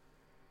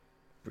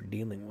for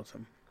dealing with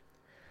them.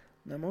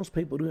 Now, most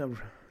people do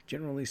have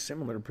generally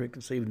similar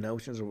preconceived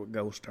notions of what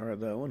ghosts are,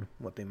 though, and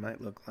what they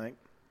might look like.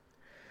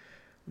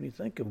 When you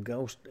think of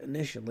ghosts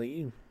initially,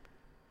 you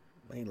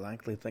may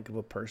likely think of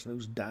a person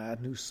who's died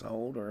and whose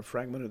soul, or a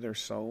fragment of their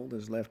soul,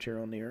 is left here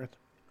on the earth.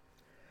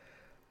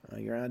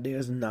 Your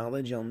ideas and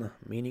knowledge on the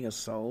meaning of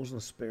souls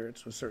and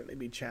spirits will certainly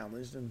be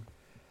challenged and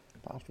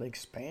possibly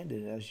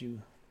expanded as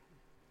you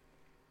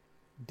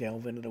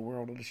delve into the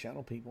world of the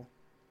shadow people.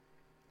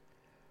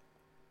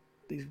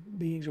 These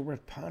beings are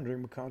worth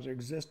pondering because their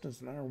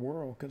existence in our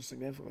world could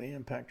significantly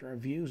impact our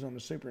views on the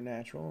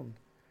supernatural, and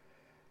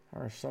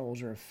our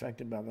souls are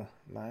affected by the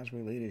lives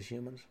we lead as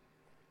humans.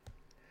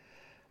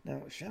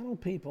 Now, shadow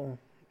people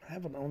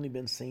haven't only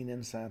been seen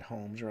inside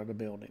homes or other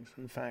buildings.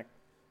 In fact,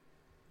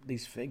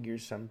 these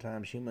figures,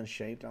 sometimes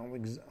human-shaped,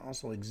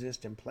 also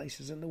exist in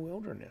places in the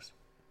wilderness.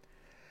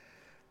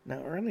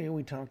 Now, earlier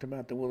we talked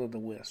about the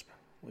will-o'-the-wisp,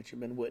 which have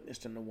been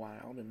witnessed in the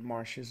wild, in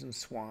marshes and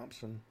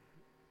swamps, and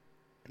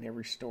in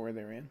every story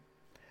they're in.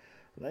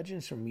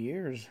 Legends from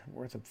years'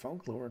 worth of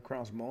folklore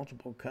across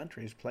multiple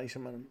countries place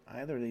them in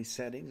either these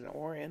settings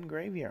or in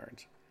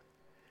graveyards.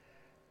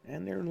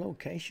 And their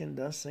location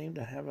does seem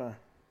to have an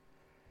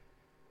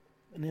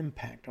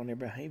impact on their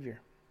behavior.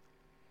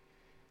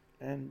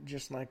 And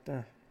just like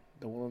the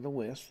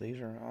will-o'-the-wisp, these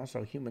are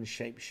also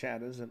human-shaped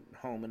shadows at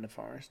home in the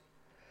forest.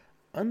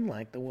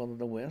 Unlike the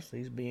will-o'-the-wisp,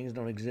 these beings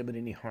don't exhibit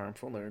any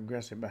harmful or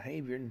aggressive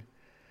behavior and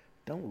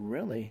don't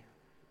really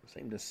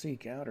seem to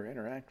seek out or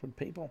interact with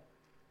people.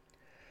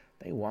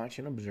 They watch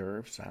and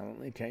observe,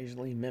 silently,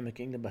 occasionally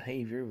mimicking the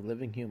behavior of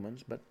living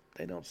humans, but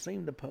they don't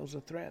seem to pose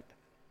a threat.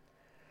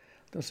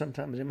 They'll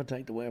sometimes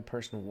imitate the way a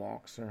person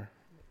walks or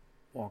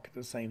walk at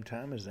the same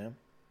time as them.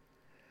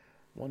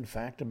 One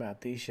fact about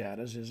these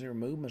shadows is their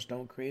movements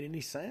don't create any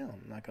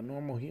sound, like a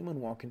normal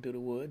human walking through the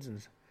woods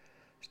and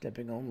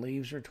stepping on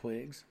leaves or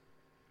twigs.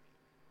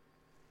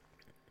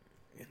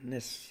 In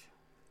this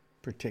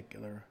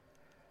particular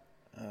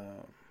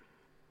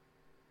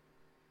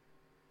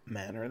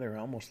manner, they're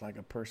almost like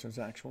a person's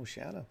actual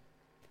shadow.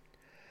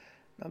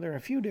 Now, there are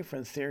a few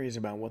different theories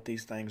about what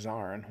these things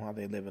are and why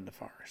they live in the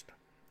forest.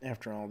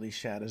 After all, these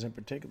shadows in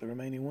particular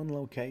remain in one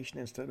location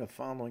instead of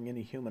following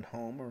any human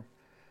home or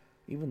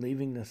even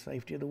leaving the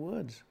safety of the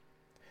woods.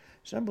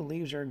 Some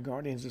believe they're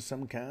guardians of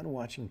some kind,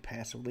 watching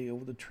passively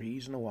over the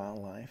trees and the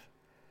wildlife.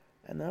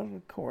 And that,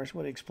 of course,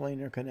 would explain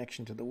their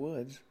connection to the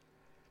woods.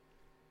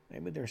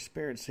 Maybe they're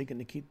spirits seeking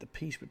to keep the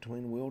peace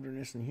between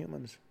wilderness and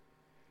humans.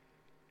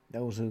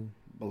 Those who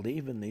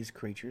believe in these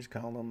creatures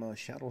call them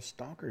shadow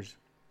stalkers.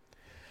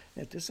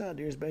 If this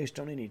idea is based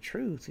on any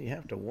truth, you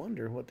have to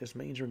wonder what this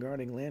means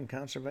regarding land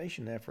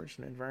conservation efforts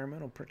and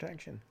environmental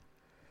protection.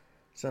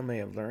 Some may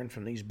have learned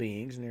from these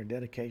beings and their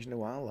dedication to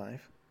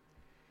wildlife.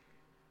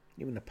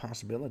 Even the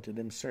possibility of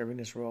them serving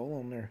this role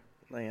on their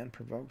land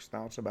provokes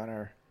thoughts about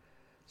our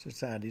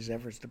society's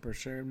efforts to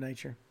preserve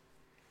nature.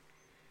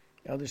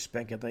 Others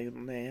speculate they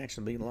may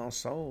actually be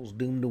lost souls,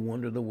 doomed to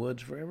wander the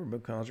woods forever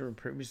because they were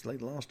previously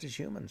lost as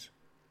humans.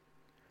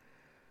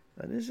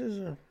 Now, this is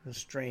a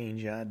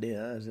strange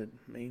idea, as it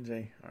means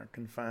they are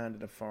confined to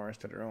the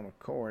forest of their own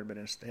accord, but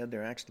instead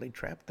they're actually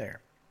trapped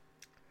there.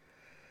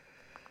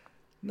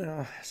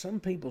 Now, some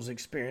people's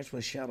experience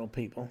with shadow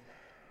people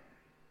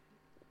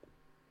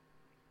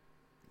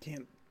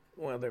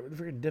they're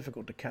very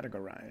difficult to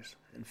categorize.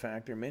 In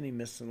fact, there are many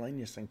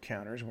miscellaneous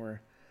encounters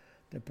where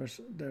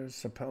the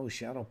supposed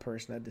shadow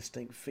person had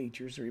distinct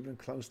features or even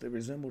closely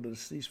resembled a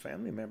deceased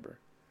family member.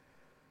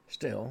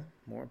 Still,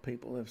 more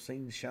people have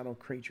seen shadow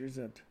creatures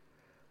that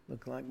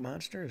look like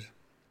monsters.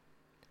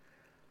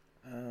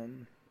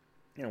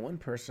 One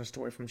person's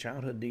story from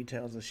childhood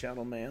details the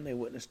shadow man they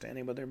witnessed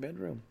standing by their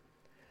bedroom.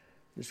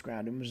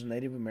 Described him as a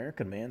Native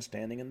American man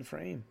standing in the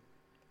frame.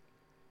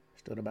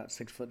 Stood about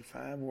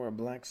 6'5", wore a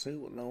black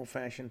suit with an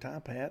old-fashioned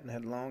top hat, and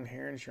had long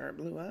hair and sharp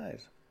blue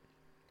eyes.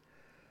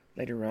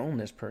 Later on,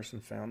 this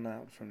person found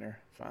out from their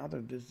father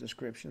that his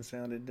description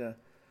sounded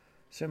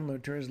similar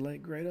to his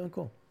late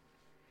great-uncle.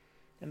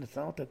 And the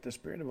thought that the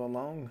spirit of a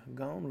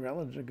long-gone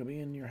relative could be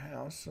in your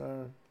house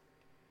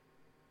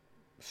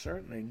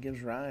certainly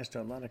gives rise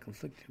to a lot of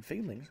conflicting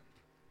feelings.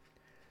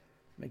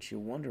 Makes you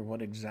wonder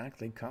what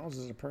exactly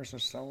causes a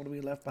person's soul to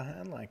be left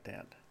behind like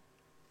that.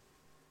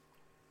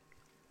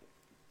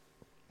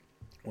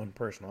 One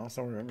person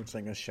also remembered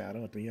seeing a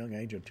shadow at the young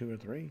age of 2 or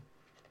 3.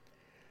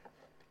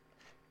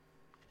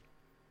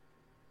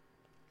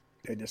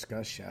 They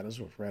discussed shadows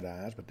with red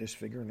eyes, but this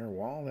figure in their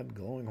wall had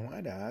glowing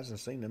white eyes and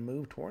seemed to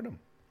move toward them.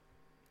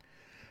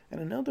 And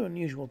another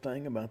unusual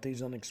thing about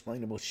these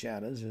unexplainable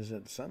shadows is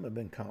that some have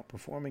been caught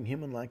performing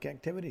human-like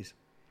activities.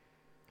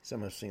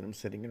 Some have seen them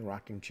sitting in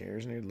rocking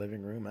chairs in their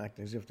living room,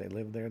 acting as if they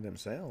lived there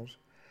themselves.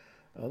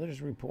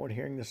 Others report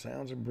hearing the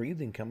sounds of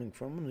breathing coming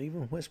from them and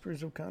even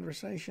whispers of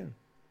conversation.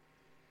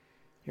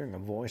 Hearing a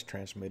voice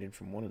transmitted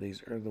from one of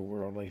these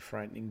otherworldly,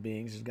 frightening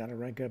beings has got to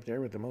rank up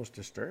there with the most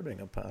disturbing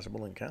of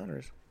possible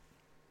encounters.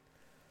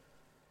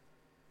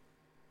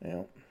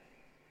 Well,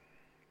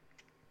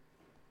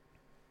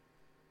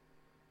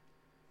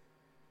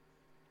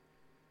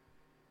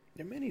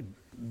 there are many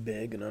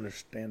big and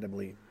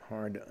understandably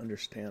hard to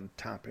understand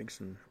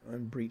topics and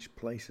unbreached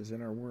places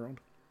in our world.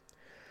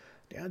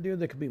 The idea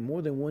there could be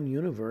more than one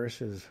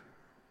universe is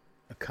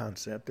a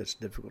concept that's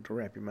difficult to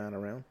wrap your mind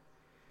around.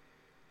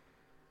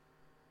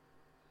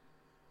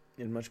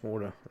 And much more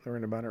to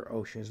learn about our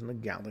oceans and the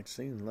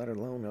galaxy, and let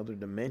alone other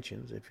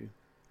dimensions. If you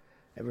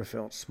ever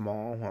felt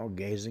small while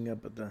gazing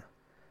up at the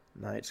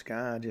night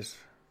sky, just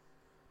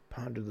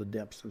ponder the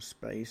depths of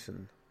space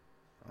and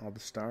all the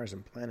stars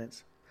and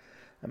planets.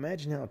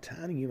 Imagine how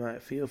tiny you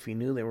might feel if you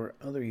knew there were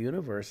other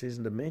universes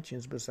and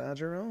dimensions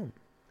besides our own.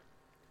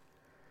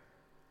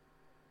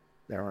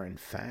 There are, in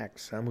fact,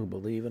 some who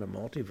believe in a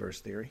multiverse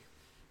theory.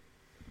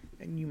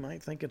 And you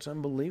might think it's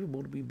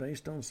unbelievable to be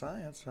based on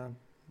science.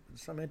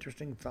 Some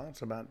interesting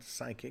thoughts about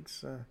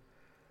psychics,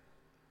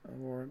 I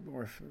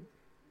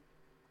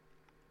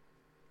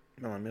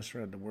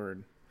misread the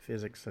word.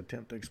 Physics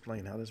attempt to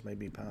explain how this may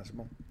be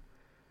possible.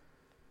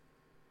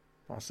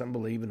 While some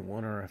believe in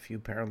one or a few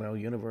parallel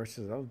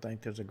universes, others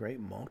think there's a great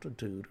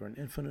multitude or an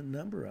infinite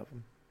number of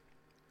them.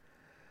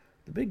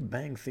 The Big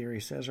Bang Theory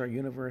says our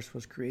universe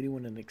was created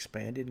when it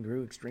expanded and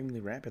grew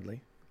extremely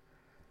rapidly.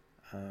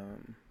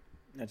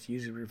 That's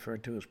usually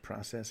referred to as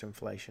process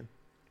inflation.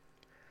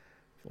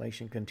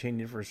 Inflation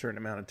continued for a certain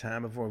amount of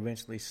time before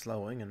eventually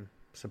slowing and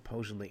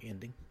supposedly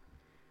ending.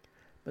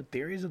 But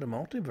theories of the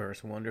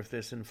multiverse wonder if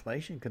this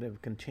inflation could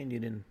have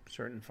continued in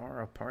certain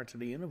far-off parts of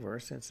the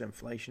universe, since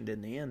inflation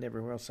didn't end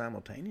everywhere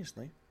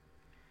simultaneously.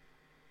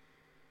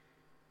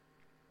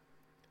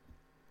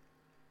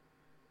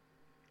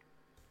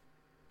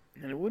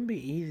 And it wouldn't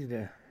be easy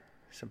to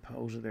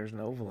suppose that there's an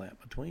overlap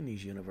between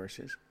these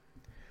universes.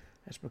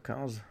 That's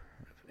because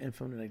of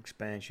infinite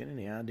expansion and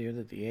the idea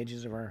that the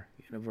edges of our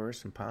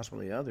universe and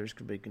possibly others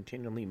could be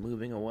continually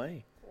moving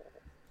away,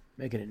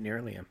 making it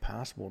nearly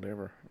impossible to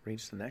ever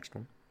reach the next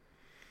one.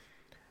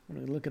 When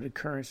we look at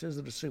occurrences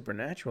of the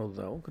supernatural,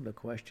 though, the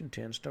question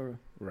tends to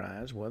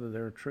rise whether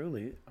there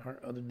truly are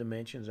other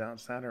dimensions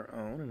outside our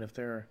own, and if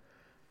there are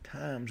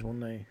times when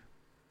they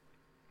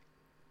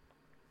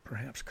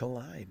perhaps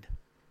collide.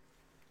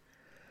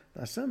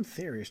 Now, some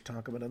theorists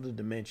talk about other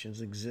dimensions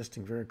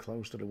existing very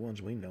close to the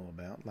ones we know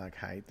about, like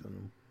height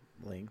and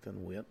length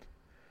and width,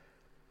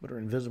 but are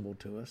invisible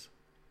to us.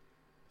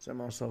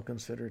 Some also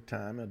consider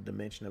time a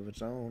dimension of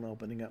its own,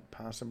 opening up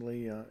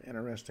possibly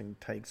interesting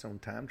takes on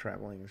time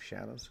traveling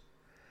shadows.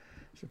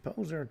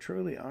 Suppose there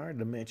truly are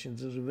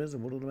dimensions as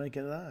visible to the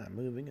naked eye,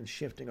 moving and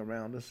shifting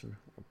around us and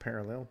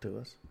parallel to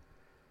us.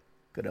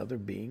 Could other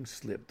beings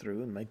slip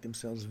through and make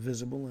themselves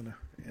visible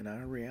in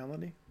our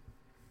reality?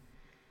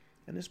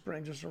 And this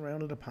brings us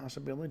around to the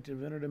possibility of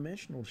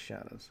interdimensional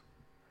shadows.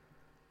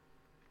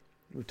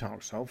 We've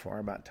talked so far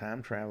about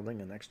time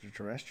traveling and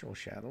extraterrestrial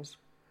shadows.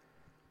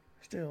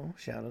 Still,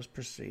 shadows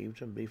perceived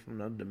to be from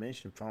another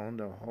dimension fall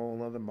into a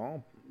whole other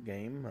ball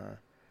game,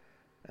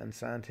 and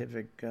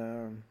scientific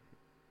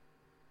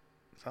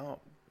thought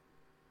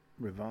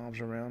revolves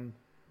around,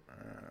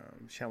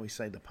 shall we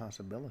say, the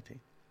possibility.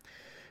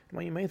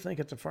 While you may think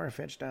it's a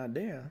far-fetched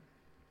idea,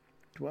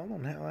 dwell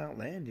on how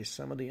outlandish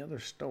some of the other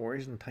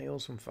stories and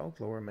tales from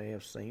folklore may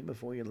have seemed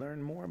before you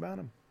learn more about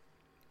them.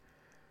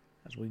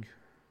 As we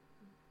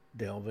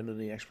delve into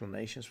the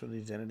explanations for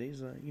these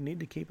entities, you need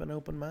to keep an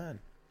open mind.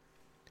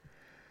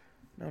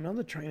 Now,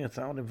 another train of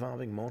thought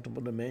involving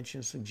multiple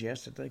dimensions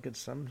suggests that they could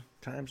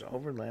sometimes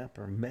overlap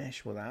or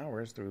mesh with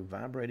ours through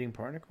vibrating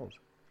particles.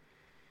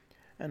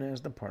 And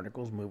as the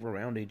particles move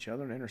around each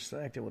other and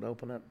intersect, it would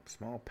open up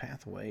small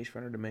pathways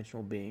for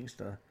interdimensional beings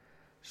to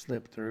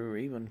slip through or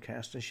even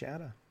cast a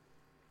shadow.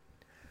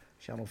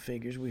 Shadow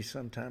figures we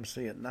sometimes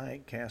see at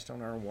night cast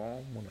on our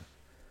wall,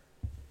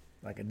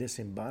 like a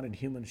disembodied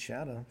human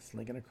shadow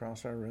slinking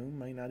across our room,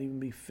 may not even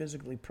be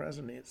physically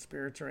present in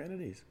spirits or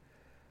entities.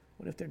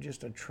 What if they're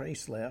just a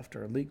trace left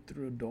or leaked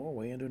through a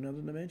doorway into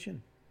another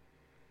dimension?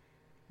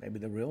 Maybe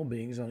the real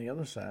beings on the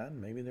other side,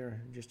 maybe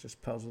they're just as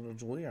puzzled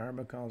as we are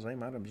because they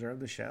might observe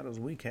the shadows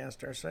we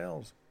cast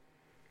ourselves.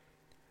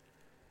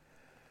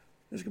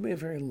 This could be a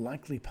very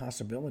likely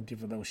possibility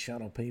for those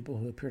shadow people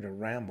who appear to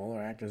ramble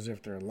or act as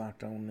if they're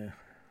locked on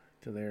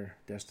to their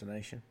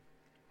destination.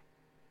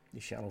 The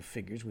shadow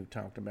figures we've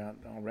talked about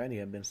already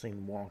have been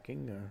seen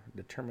walking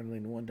determinedly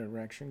in one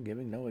direction,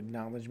 giving no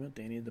acknowledgement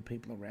to any of the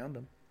people around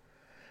them.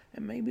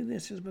 And maybe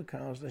this is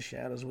because the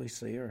shadows we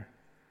see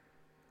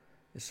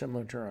is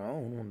similar to our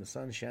own when the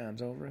sun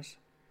shines over us.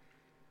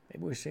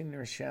 Maybe we're seeing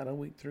their shadow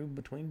weep through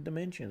between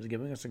dimensions,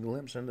 giving us a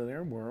glimpse into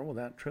their world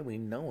without truly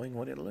knowing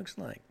what it looks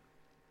like.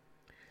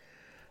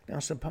 Now,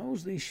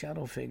 suppose these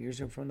shadow figures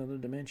are from another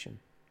dimension.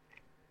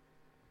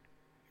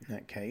 In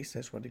that case,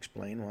 this would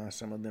explain why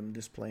some of them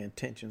display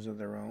intentions of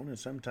their own and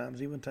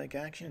sometimes even take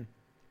action.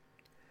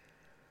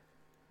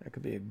 There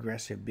could be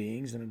aggressive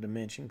beings in a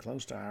dimension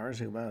close to ours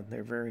who, by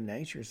their very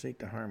nature, seek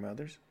to harm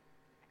others.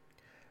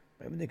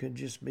 Maybe they could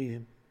just be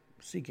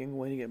seeking a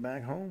way to get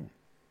back home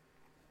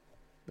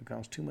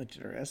because too much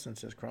of their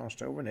essence has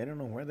crossed over and they don't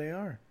know where they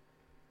are.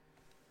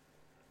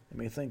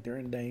 They may think they're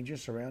in danger,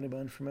 surrounded by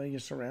unfamiliar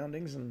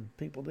surroundings and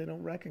people they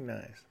don't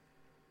recognize.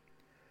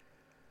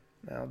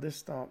 Now,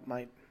 this thought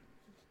might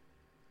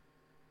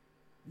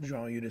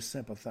draw you to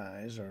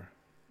sympathize or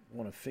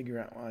want to figure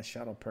out why a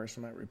shadow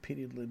person might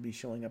repeatedly be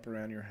showing up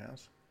around your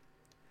house.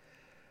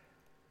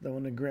 Though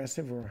an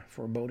aggressive or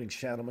foreboding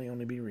shadow may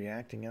only be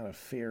reacting out of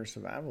fear or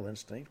survival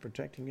instinct,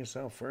 protecting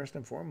yourself first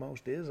and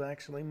foremost is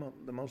actually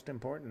the most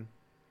important.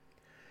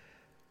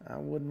 I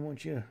wouldn't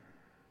want you to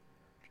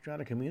try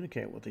to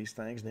communicate with these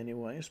things in any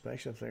way,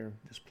 especially if they've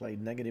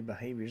displayed negative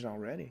behaviors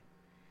already.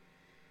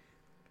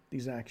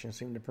 These actions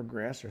seem to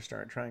progress or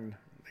start trying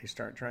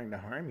to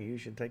harm you. You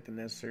should take the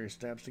necessary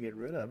steps to get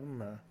rid of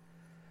them,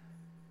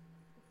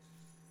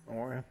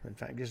 or in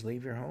fact just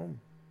leave your home.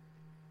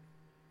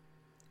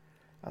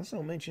 I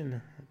also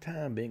mentioned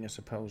time being a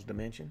supposed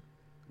dimension.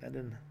 That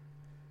didn't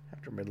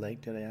have to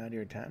relate to the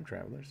idea of time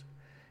travelers.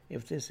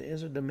 If this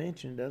is a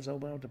dimension, it does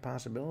open up the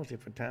possibility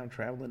for time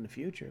travel in the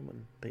future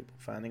when people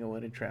finding a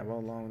way to travel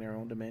along their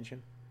own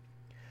dimension.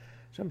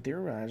 Some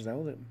theorize,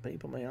 though, that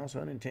people may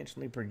also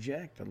unintentionally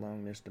project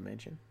along this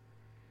dimension.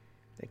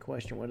 They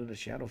question whether the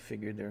shadow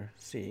figure they're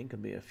seeing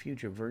could be a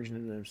future version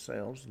of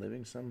themselves,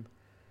 living some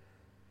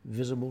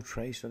visible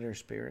trace of their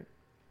spirit.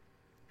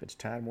 If it's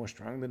tied more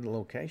strongly to the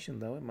location,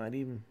 though, it might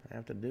even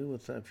have to do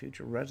with the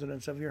future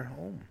residents of your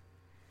home.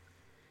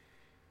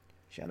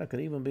 Shadow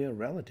could even be a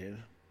relative,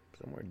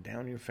 somewhere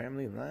down your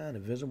family line,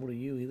 invisible to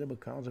you either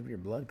because of your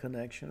blood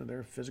connection or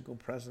their physical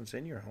presence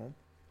in your home.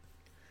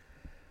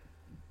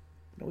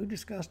 Now, we've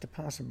discussed the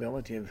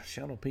possibility of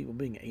shadow people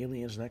being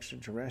aliens and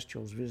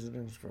extraterrestrials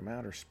visiting us from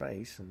outer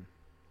space, and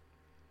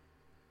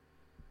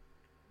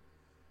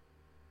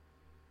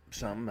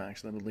some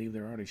actually believe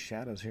there are already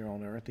shadows here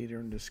on Earth,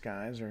 either in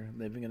disguise or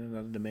living in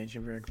another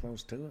dimension very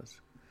close to us.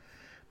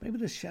 Maybe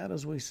the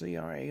shadows we see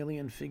are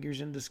alien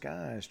figures in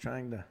disguise,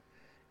 trying to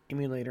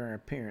emulate our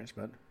appearance,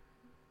 but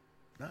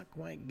not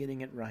quite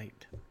getting it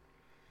right.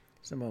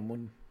 Some of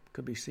them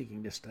could be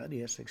seeking to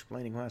study us,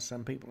 explaining why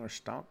some people are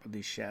stalked by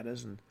these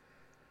shadows and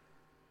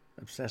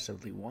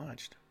obsessively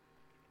watched.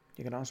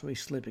 You could also be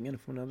slipping in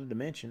from another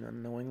dimension,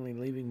 unknowingly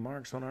leaving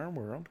marks on our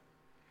world.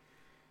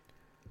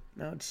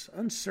 Now, it's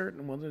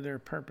uncertain whether their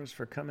purpose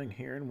for coming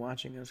here and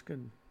watching us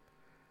could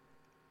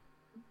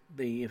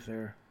be if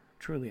there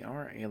truly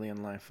are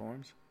alien life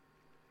forms.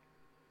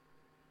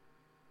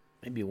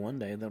 Maybe one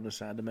day they'll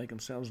decide to make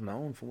themselves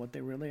known for what they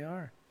really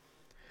are.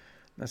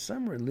 Now,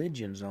 some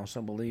religions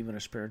also believe in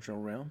a spiritual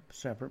realm,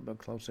 separate but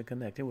closely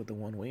connected with the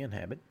one we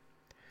inhabit.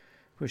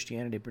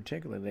 Christianity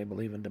particularly, they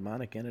believe in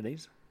demonic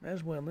entities,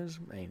 as well as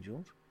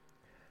angels,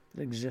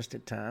 that exist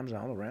at times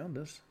all around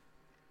us,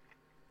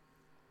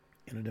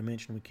 in a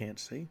dimension we can't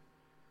see.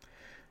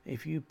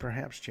 If you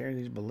perhaps share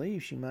these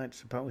beliefs, you might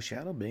suppose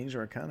shadow beings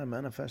are a kind of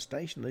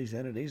manifestation of these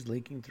entities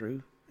leaking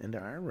through into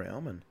our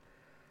realm and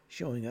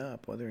showing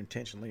up, whether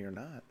intentionally or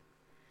not.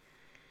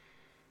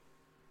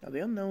 Now, the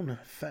unknown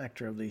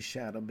factor of these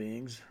shadow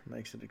beings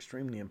makes it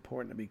extremely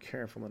important to be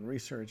careful in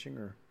researching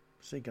or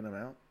seeking them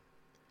out.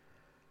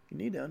 You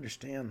need to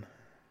understand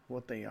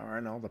what they are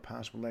and all the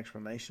possible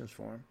explanations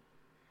for them.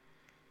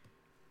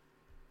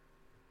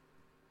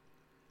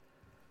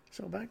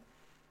 So back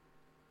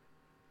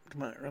to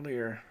my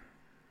earlier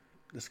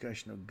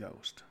discussion of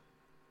ghosts.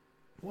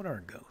 What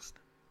are ghosts?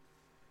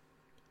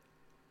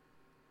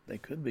 They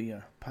could be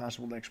a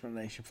possible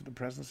explanation for the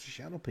presence of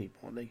shadow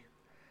people, and they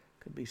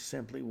could be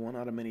simply one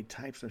out of many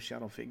types of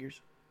shadow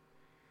figures.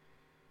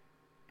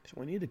 So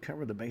we need to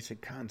cover the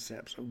basic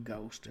concepts of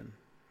ghosts and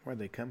where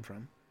they come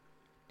from.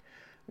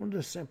 One of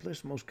the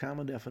simplest, most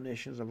common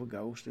definitions of a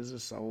ghost is the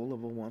soul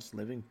of a once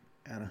living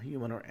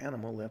human or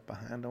animal left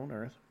behind on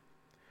Earth.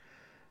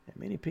 And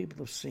many people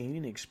have seen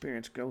and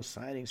experienced ghost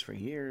sightings for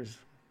years.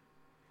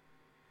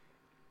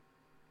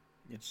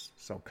 It's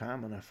so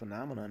common a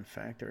phenomenon, in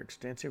fact, there are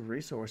extensive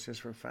resources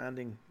for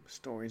finding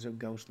stories of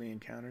ghostly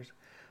encounters.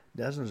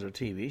 Dozens of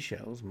TV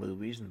shows,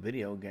 movies, and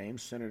video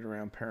games centered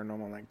around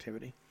paranormal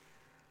activity,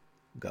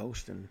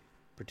 ghosts in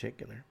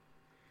particular.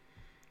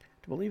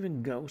 To believe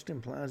in ghosts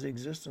implies the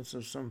existence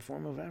of some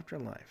form of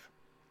afterlife.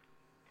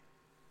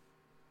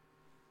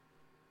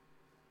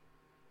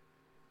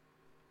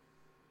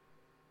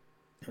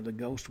 Now, the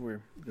ghosts we're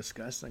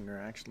discussing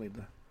are actually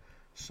the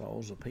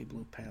souls of people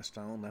who passed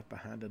on, left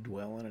behind to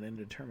dwell in an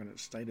indeterminate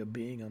state of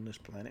being on this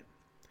planet.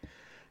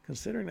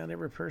 Considering that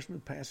every person who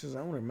passes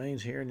on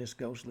remains here in this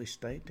ghostly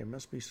state, there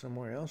must be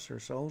somewhere else their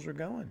souls are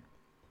going.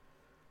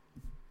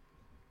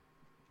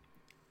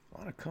 A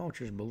lot of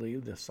cultures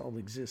believe the soul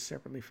exists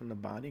separately from the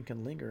body and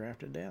can linger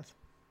after death.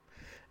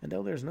 And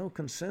though there's no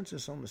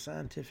consensus on the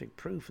scientific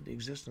proof of the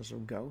existence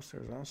of ghosts,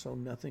 there's also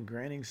nothing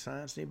granting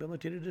science the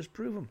ability to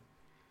disprove them,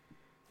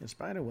 in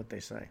spite of what they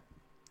say.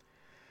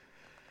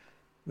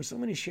 With so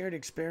many shared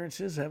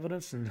experiences,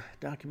 evidence, and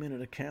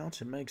documented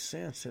accounts, it makes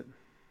sense that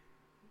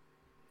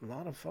a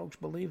lot of folks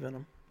believe in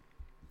them.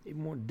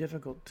 Even more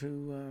difficult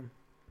to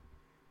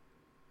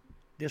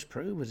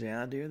disprove is the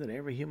idea that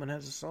every human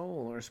has a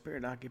soul or a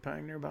spirit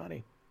occupying their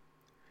body.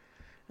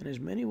 And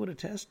as many would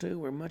attest to,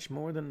 we're much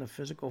more than the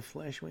physical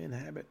flesh we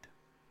inhabit.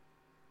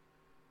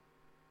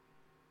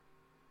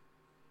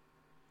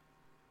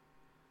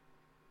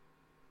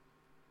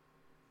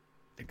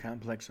 The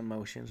complex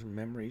emotions and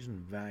memories and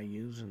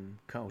values and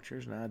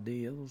cultures and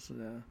ideals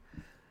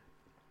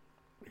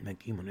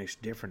make humanists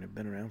different have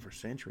been around for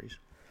centuries.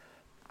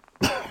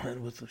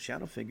 And with the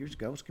shadow figures,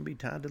 ghosts can be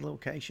tied to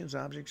locations,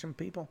 objects, and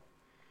people.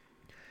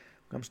 When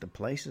it comes to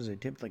places, they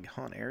typically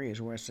haunt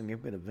areas where a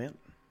significant event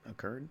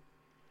occurred.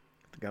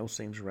 If the ghost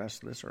seems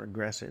restless or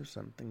aggressive,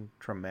 something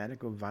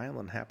traumatic or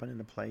violent happened in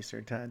the place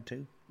they're tied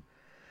to.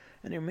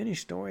 And there are many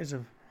stories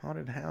of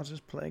haunted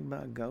houses plagued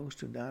by ghosts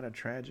who died a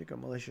tragic or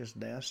malicious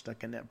death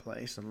stuck in that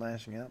place and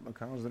lashing out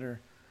because of their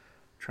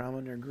trauma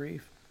and their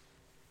grief.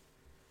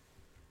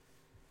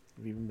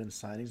 There have even been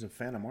sightings of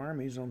phantom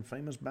armies on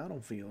famous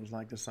battlefields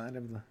like the site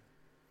of the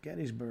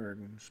Gettysburg,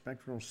 and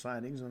spectral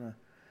sightings on a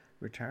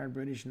retired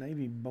British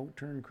Navy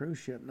boat-turned cruise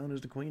ship known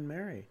as the Queen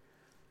Mary.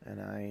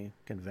 And I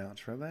can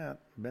vouch for that.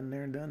 Been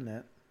there and done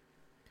that.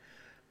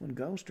 When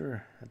ghosts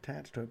are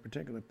attached to a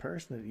particular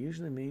person, it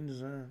usually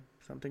means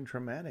something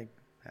traumatic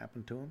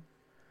happened to them,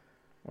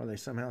 or they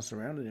somehow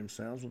surrounded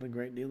themselves with a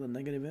great deal of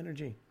negative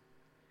energy.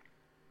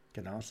 It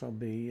can also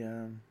be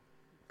a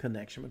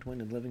connection between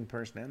the living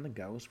person and the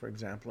ghost. For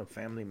example, a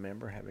family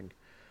member having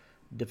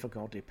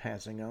difficulty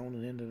passing on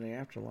and into the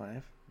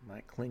afterlife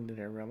might cling to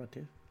their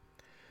relative.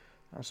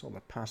 Also,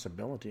 the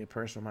possibility a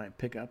person might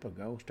pick up a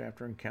ghost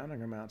after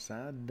encountering them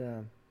outside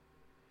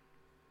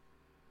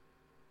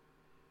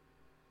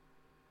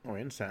or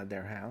inside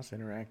their house,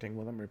 interacting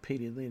with them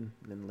repeatedly and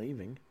then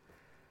leaving.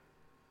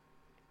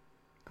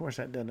 Of course,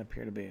 that doesn't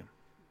appear to be a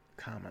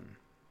common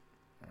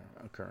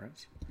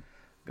occurrence.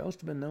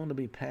 Ghosts have been known to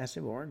be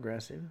passive or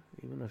aggressive,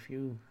 even a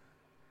few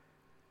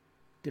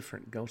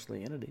different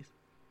ghostly entities,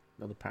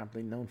 though the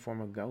popularly known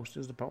form of ghost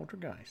is the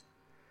poltergeist.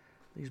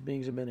 These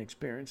beings have been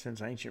experienced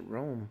since ancient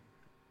Rome,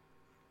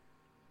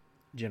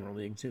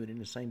 generally exhibiting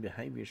the same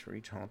behaviors for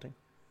each haunting.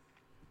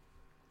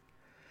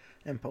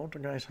 And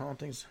poltergeist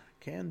hauntings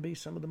can be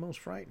some of the most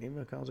frightening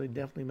because they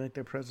definitely make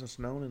their presence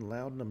known in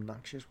loud and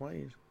obnoxious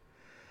ways.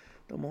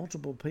 Though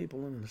multiple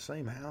people in the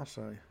same house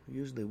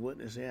usually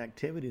witness the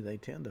activity, they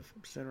tend to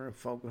center a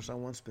focus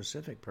on one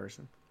specific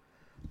person,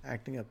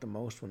 acting up the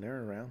most when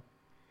they're around.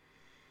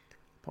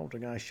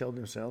 Poltergeists show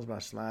themselves by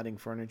sliding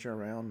furniture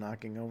around,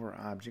 knocking over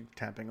objects,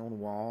 tapping on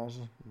walls,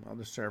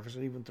 other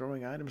surfaces, even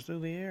throwing items through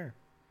the air.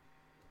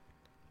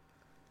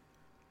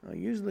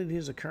 Usually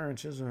these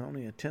occurrences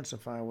only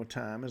intensify with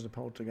time as the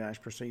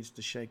poltergeist proceeds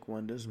to shake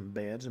windows and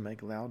beds and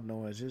make loud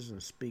noises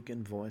and speak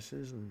in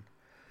voices, and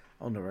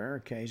on the rare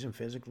occasion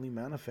physically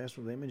manifest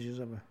with images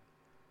of a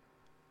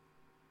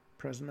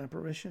present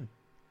apparition.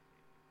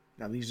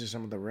 Now, these are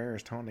some of the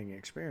rarest haunting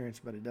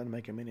experience, but it doesn't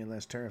make them any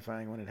less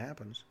terrifying when it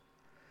happens.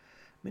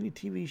 Many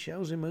TV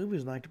shows and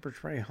movies like to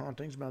portray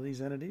hauntings by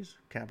these entities,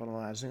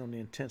 capitalizing on the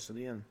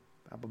intensity and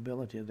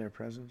probability of their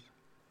presence.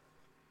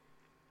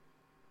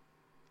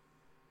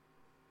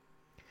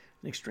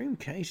 In extreme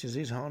cases,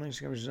 these hauntings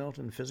can result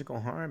in physical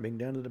harm being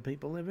done to the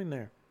people living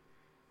there.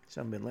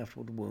 Some have been left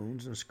with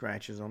wounds and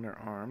scratches on their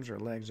arms or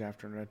legs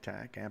after an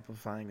attack,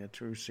 amplifying the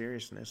true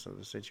seriousness of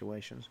the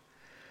situations.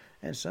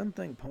 And some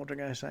think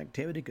poltergeist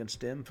activity could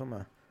stem from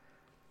a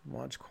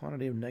large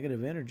quantity of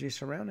negative energy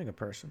surrounding a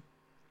person.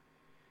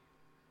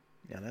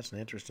 Now, that's an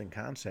interesting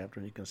concept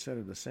when you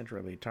consider the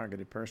centrally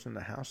targeted person in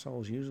the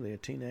household is usually a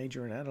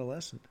teenager and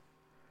adolescent.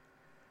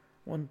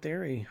 One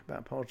theory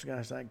about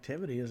poltergeist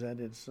activity is that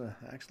it's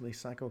actually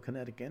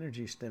psychokinetic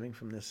energy stemming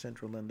from this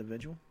central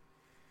individual.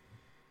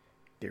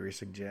 Theory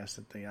suggests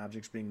that the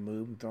objects being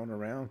moved and thrown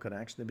around could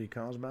actually be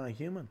caused by a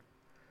human.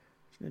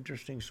 It's an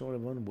interesting sort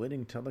of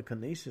unwitting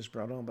telekinesis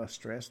brought on by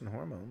stress and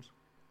hormones.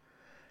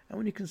 And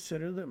when you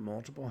consider that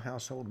multiple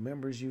household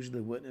members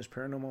usually witness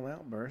paranormal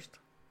outbursts,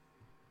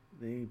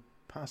 the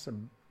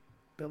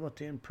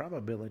possibility and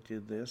probability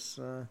of this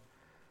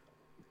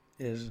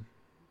is,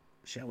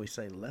 shall we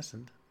say,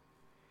 lessened.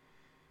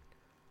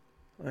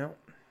 Well,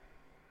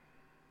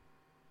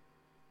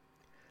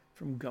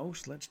 from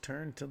ghosts, let's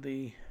turn to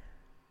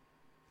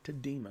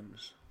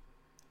demons.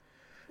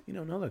 You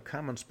know, another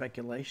common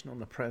speculation on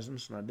the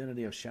presence and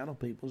identity of shadow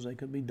peoples, they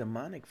could be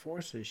demonic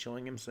forces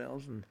showing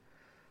themselves in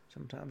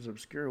sometimes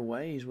obscure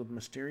ways with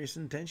mysterious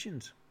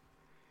intentions.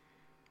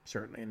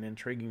 Certainly an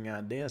intriguing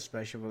idea,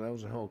 especially for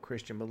those who hold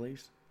Christian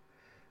beliefs.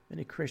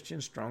 Many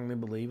Christians strongly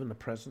believe in the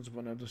presence of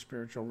another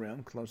spiritual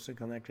realm closely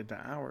connected to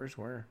ours,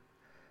 where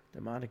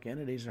demonic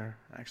entities are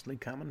actually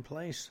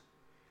commonplace.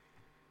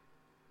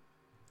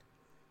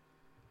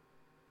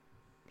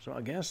 So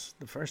I guess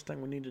the first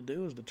thing we need to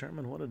do is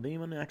determine what a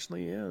demon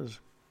actually is.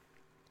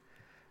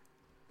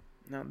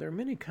 Now, there are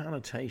many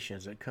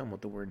connotations that come with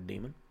the word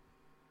demon.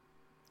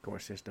 Of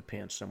course, this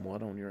depends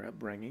somewhat on your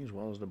upbringing as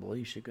well as the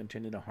beliefs you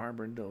continue to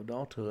harbor into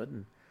adulthood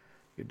and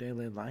your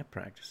daily life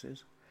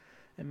practices.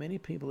 And many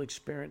people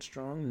experience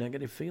strong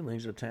negative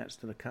feelings attached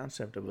to the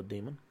concept of a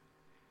demon.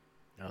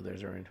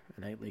 Others are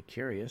innately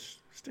curious.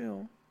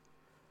 Still,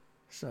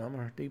 some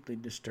are deeply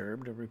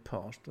disturbed or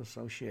repulsed,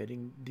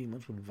 associating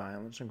demons with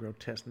violence and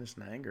grotesqueness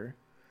and anger.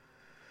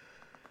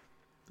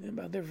 And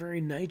by their very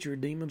nature,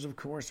 demons, of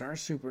course, are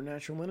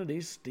supernatural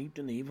entities steeped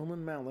in evil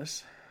and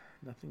malice.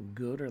 Nothing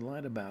good or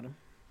light about them.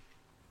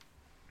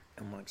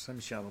 Unlike some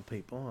shallow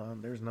people,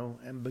 there's no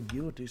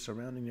ambiguity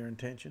surrounding their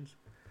intentions.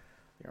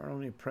 They are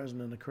only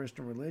present in the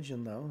Christian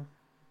religion, though.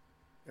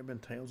 There have been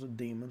tales of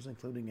demons,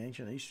 including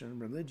ancient Eastern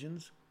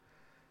religions,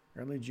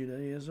 early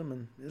Judaism,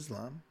 and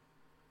Islam.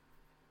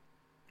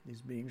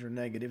 These beings are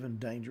negative and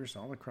dangerous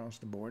all across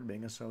the board,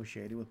 being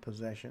associated with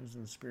possessions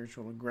and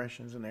spiritual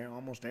aggressions in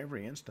almost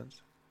every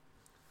instance.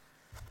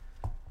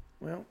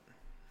 Well,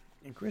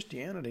 in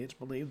Christianity, it's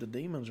believed the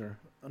demons are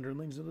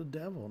underlings of the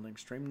devil, an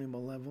extremely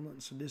malevolent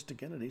and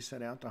sadistic entity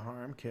set out to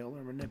harm, kill,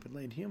 or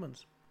manipulate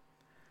humans.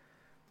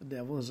 The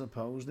devil is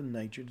opposed in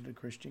nature to the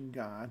Christian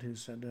God,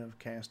 who's said to have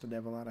cast the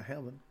devil out of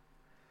heaven.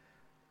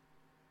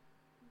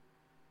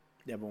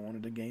 The devil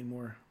wanted to gain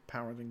more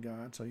power than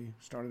God, so he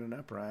started an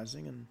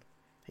uprising, and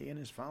he and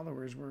his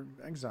followers were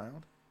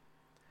exiled.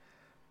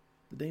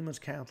 The demons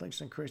Catholics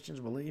and Christians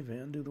believe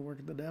in do the work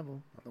of the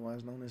devil,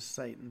 otherwise known as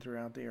Satan,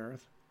 throughout the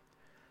earth.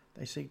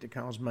 They seek to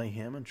cause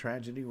mayhem and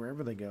tragedy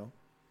wherever they go,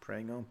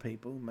 preying on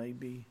people who may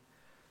be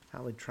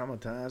highly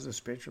traumatized or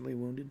spiritually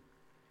wounded.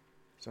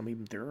 Some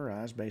even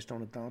theorize, based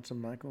on the thoughts of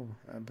Michael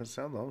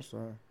Pacellos,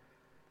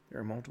 there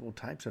are multiple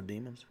types of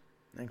demons.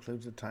 That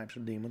includes the types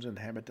of demons that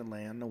inhabit the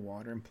land, the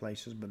water, and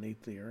places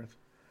beneath the earth.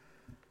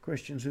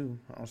 Christians who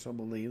also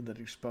believe that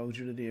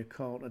exposure to the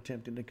occult,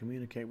 attempting to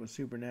communicate with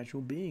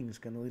supernatural beings,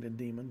 can lead a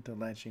demon to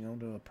latching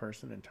onto a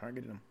person and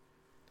targeting them.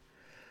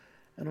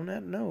 And on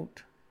that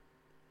note,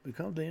 we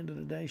come to the end of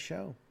today's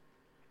show.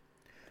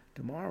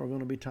 Tomorrow we're going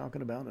to be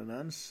talking about an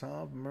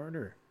unsolved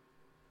murder.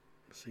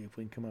 See if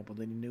we can come up with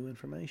any new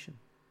information.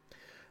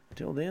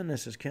 Until then,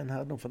 this is Ken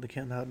Hudnall for the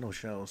Ken Hudnall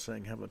Show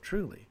saying have a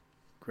truly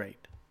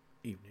great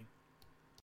evening.